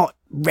 that's not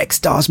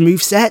Rexstar's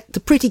moveset. The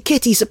pretty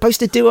kitty's supposed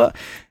to do a...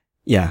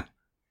 Yeah.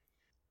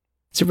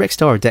 Is it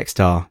Rexstar or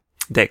Dexstar?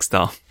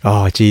 Dexstar.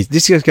 Oh, geez.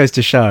 This just goes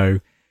to show.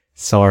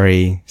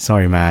 Sorry,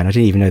 man. I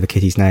didn't even know the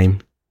kitty's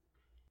name.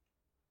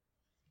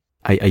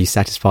 Are you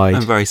satisfied?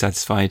 I'm very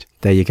satisfied.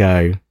 There you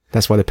go.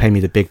 That's why they pay me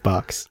the big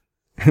bucks.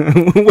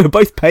 We're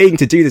both paying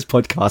to do this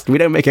podcast. We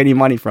don't make any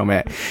money from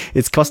it.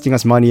 It's costing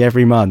us money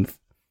every month.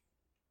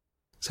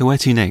 So where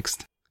to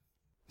next?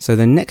 So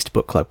the next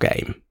book club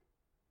game,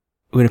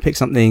 we're going to pick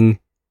something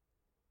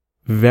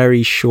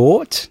very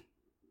short.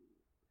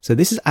 So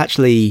this is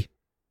actually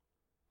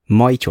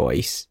my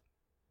choice.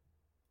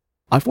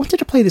 I've wanted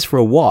to play this for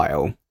a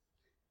while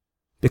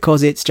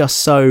because it's just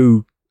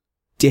so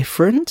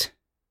different.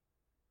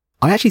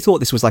 I actually thought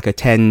this was like a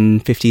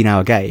 10-15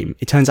 hour game.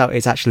 It turns out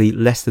it's actually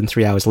less than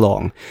 3 hours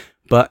long,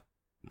 but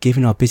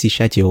given our busy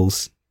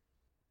schedules,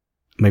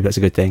 maybe that's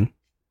a good thing.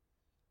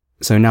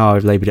 So now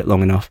I've labelled it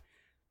long enough.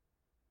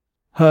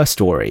 Her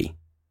Story.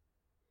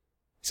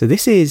 So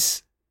this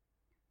is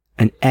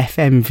an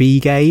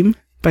FMV game,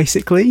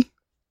 basically.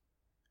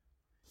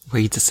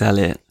 Way to sell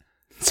it.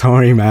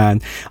 Sorry,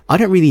 man. I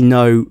don't really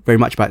know very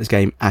much about this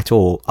game at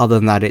all, other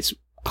than that it's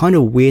kind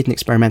of weird and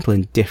experimental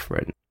and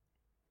different.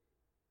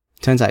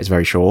 Turns out it's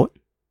very short.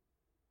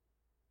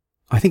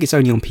 I think it's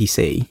only on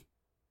PC.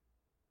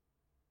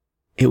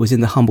 It was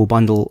in the Humble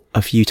Bundle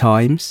a few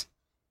times.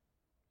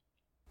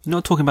 You're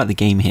not talking about the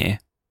game here.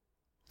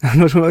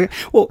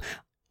 Well,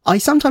 I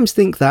sometimes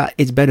think that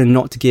it's better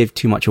not to give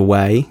too much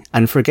away,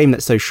 and for a game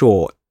that's so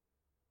short,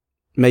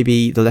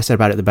 maybe the less said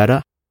about it, the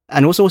better.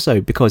 And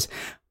also because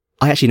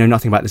I actually know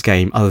nothing about this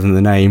game other than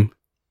the name.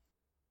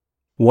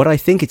 What I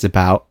think it's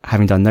about,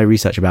 having done no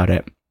research about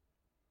it,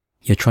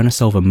 you're trying to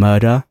solve a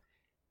murder.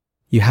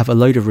 You have a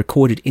load of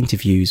recorded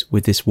interviews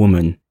with this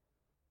woman,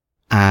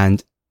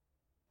 and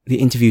the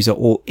interviews are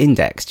all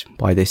indexed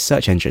by this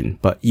search engine,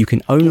 but you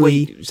can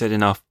only... Wait, you said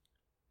enough.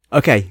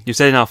 Okay. You've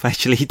said enough,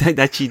 actually.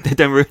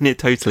 Don't ruin it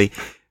totally.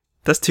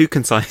 That's too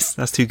concise.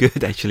 That's too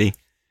good, actually.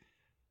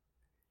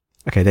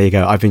 Okay, there you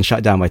go. I've been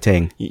shut down by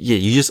Ting.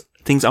 Yeah,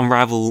 things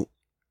reveal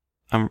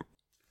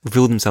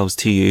themselves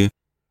to you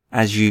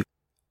as you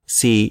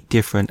see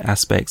different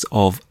aspects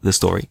of the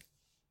story.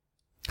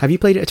 Have you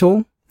played it at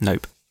all?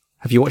 Nope.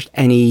 Have you watched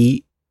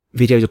any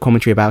videos or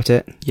commentary about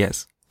it?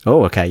 Yes.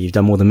 Oh, okay. You've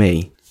done more than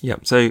me.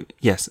 Yep. So,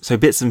 yes. So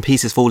bits and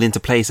pieces fall into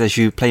place as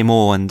you play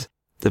more and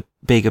the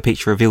bigger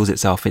picture reveals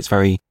itself. It's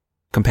very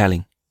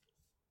compelling.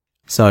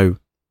 So,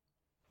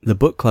 the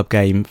book club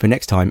game for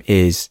next time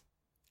is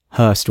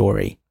Her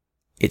Story.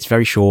 It's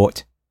very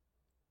short.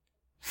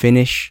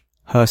 Finish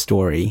Her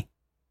Story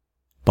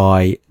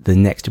by the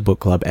next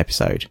book club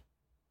episode.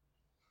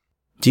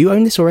 Do you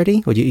own this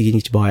already, or do you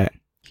need to buy it?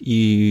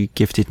 You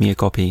gifted me a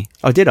copy.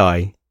 Oh, did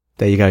I?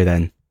 There you go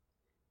then.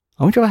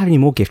 I wonder if I have any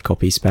more gift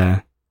copies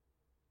spare.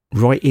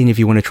 Write in if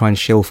you want to try and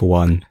shill for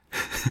one.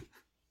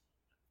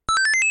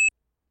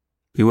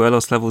 We were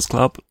Lost Levels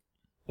Club.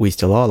 We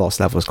still are Lost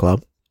Levels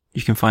Club.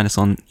 You can find us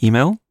on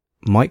email.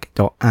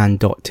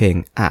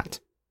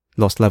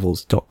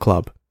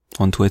 mike.and.ting@lostlevels.club.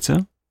 On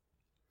Twitter.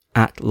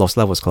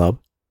 @lostlevelsclub.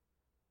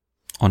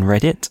 On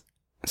Reddit.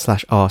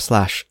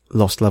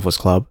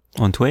 /r/lostlevelsclub.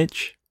 On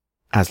Twitch.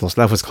 As Lost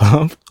Levels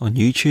Club. On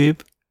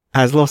YouTube.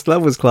 As Lost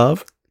Levels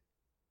Club.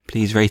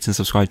 Please rate and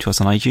subscribe to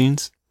us on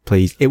iTunes.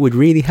 Please, it would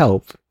really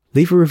help.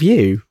 Leave a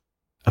review.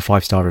 A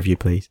 5-star review,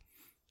 please.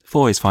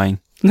 4 is fine.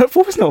 No,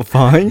 4 is not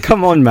fine.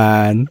 Come on,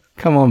 man.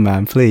 Come on,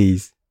 man,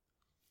 please.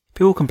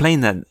 People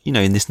complain that,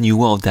 in this new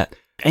world, that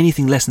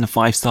anything less than a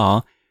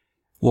 5-star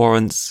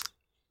warrants,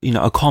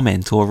 a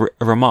comment or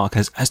a remark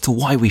as to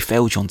why we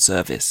failed you on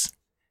service.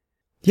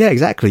 Yeah,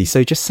 exactly.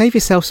 So just save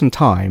yourself some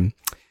time.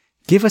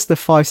 Give us the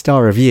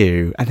 5-star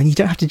review, and then you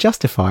don't have to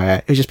justify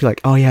it. It'll just be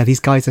like, oh yeah, these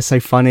guys are so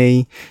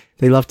funny.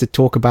 They love to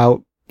talk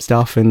about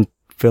stuff and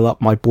fill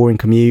up my boring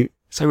commute.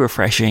 So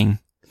refreshing.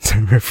 So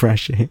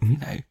refreshing.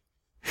 No.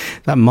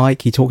 That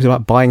Mike, he talks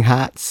about buying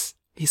hats.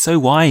 He's so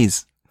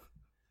wise.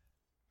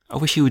 I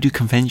wish he would do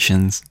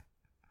conventions.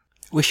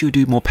 I wish he would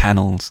do more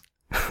panels.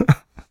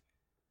 I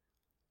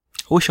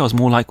wish I was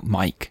more like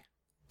Mike.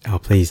 Oh,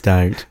 please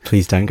don't.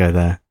 Please don't go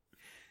there.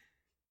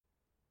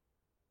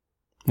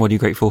 What are you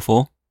grateful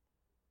for?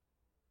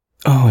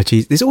 Oh,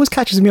 jeez. This always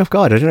catches me off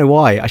guard. I don't know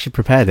why. I should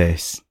prepare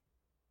this.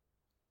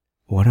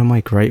 What am I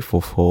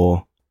grateful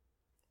for?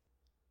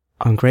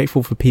 I'm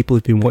grateful for people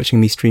who've been watching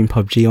me stream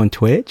PUBG on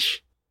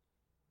Twitch.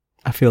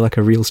 I feel like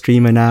a real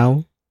streamer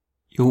now.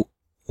 You're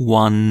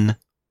one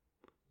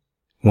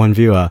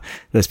viewer.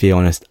 Let's be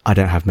honest, I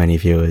don't have many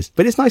viewers.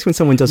 But it's nice when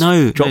someone does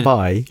drop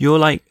by. You're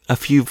like a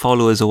few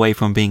followers away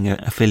from being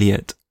an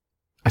affiliate.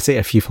 I say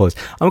a few followers.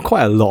 I'm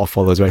quite a lot of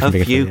followers away from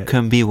being an affiliate. A few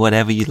can be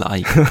whatever you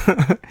like.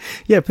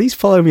 Yeah, please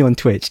follow me on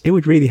Twitch. It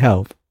would really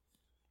help.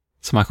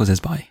 So Michael says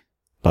bye.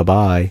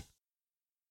 Bye-bye.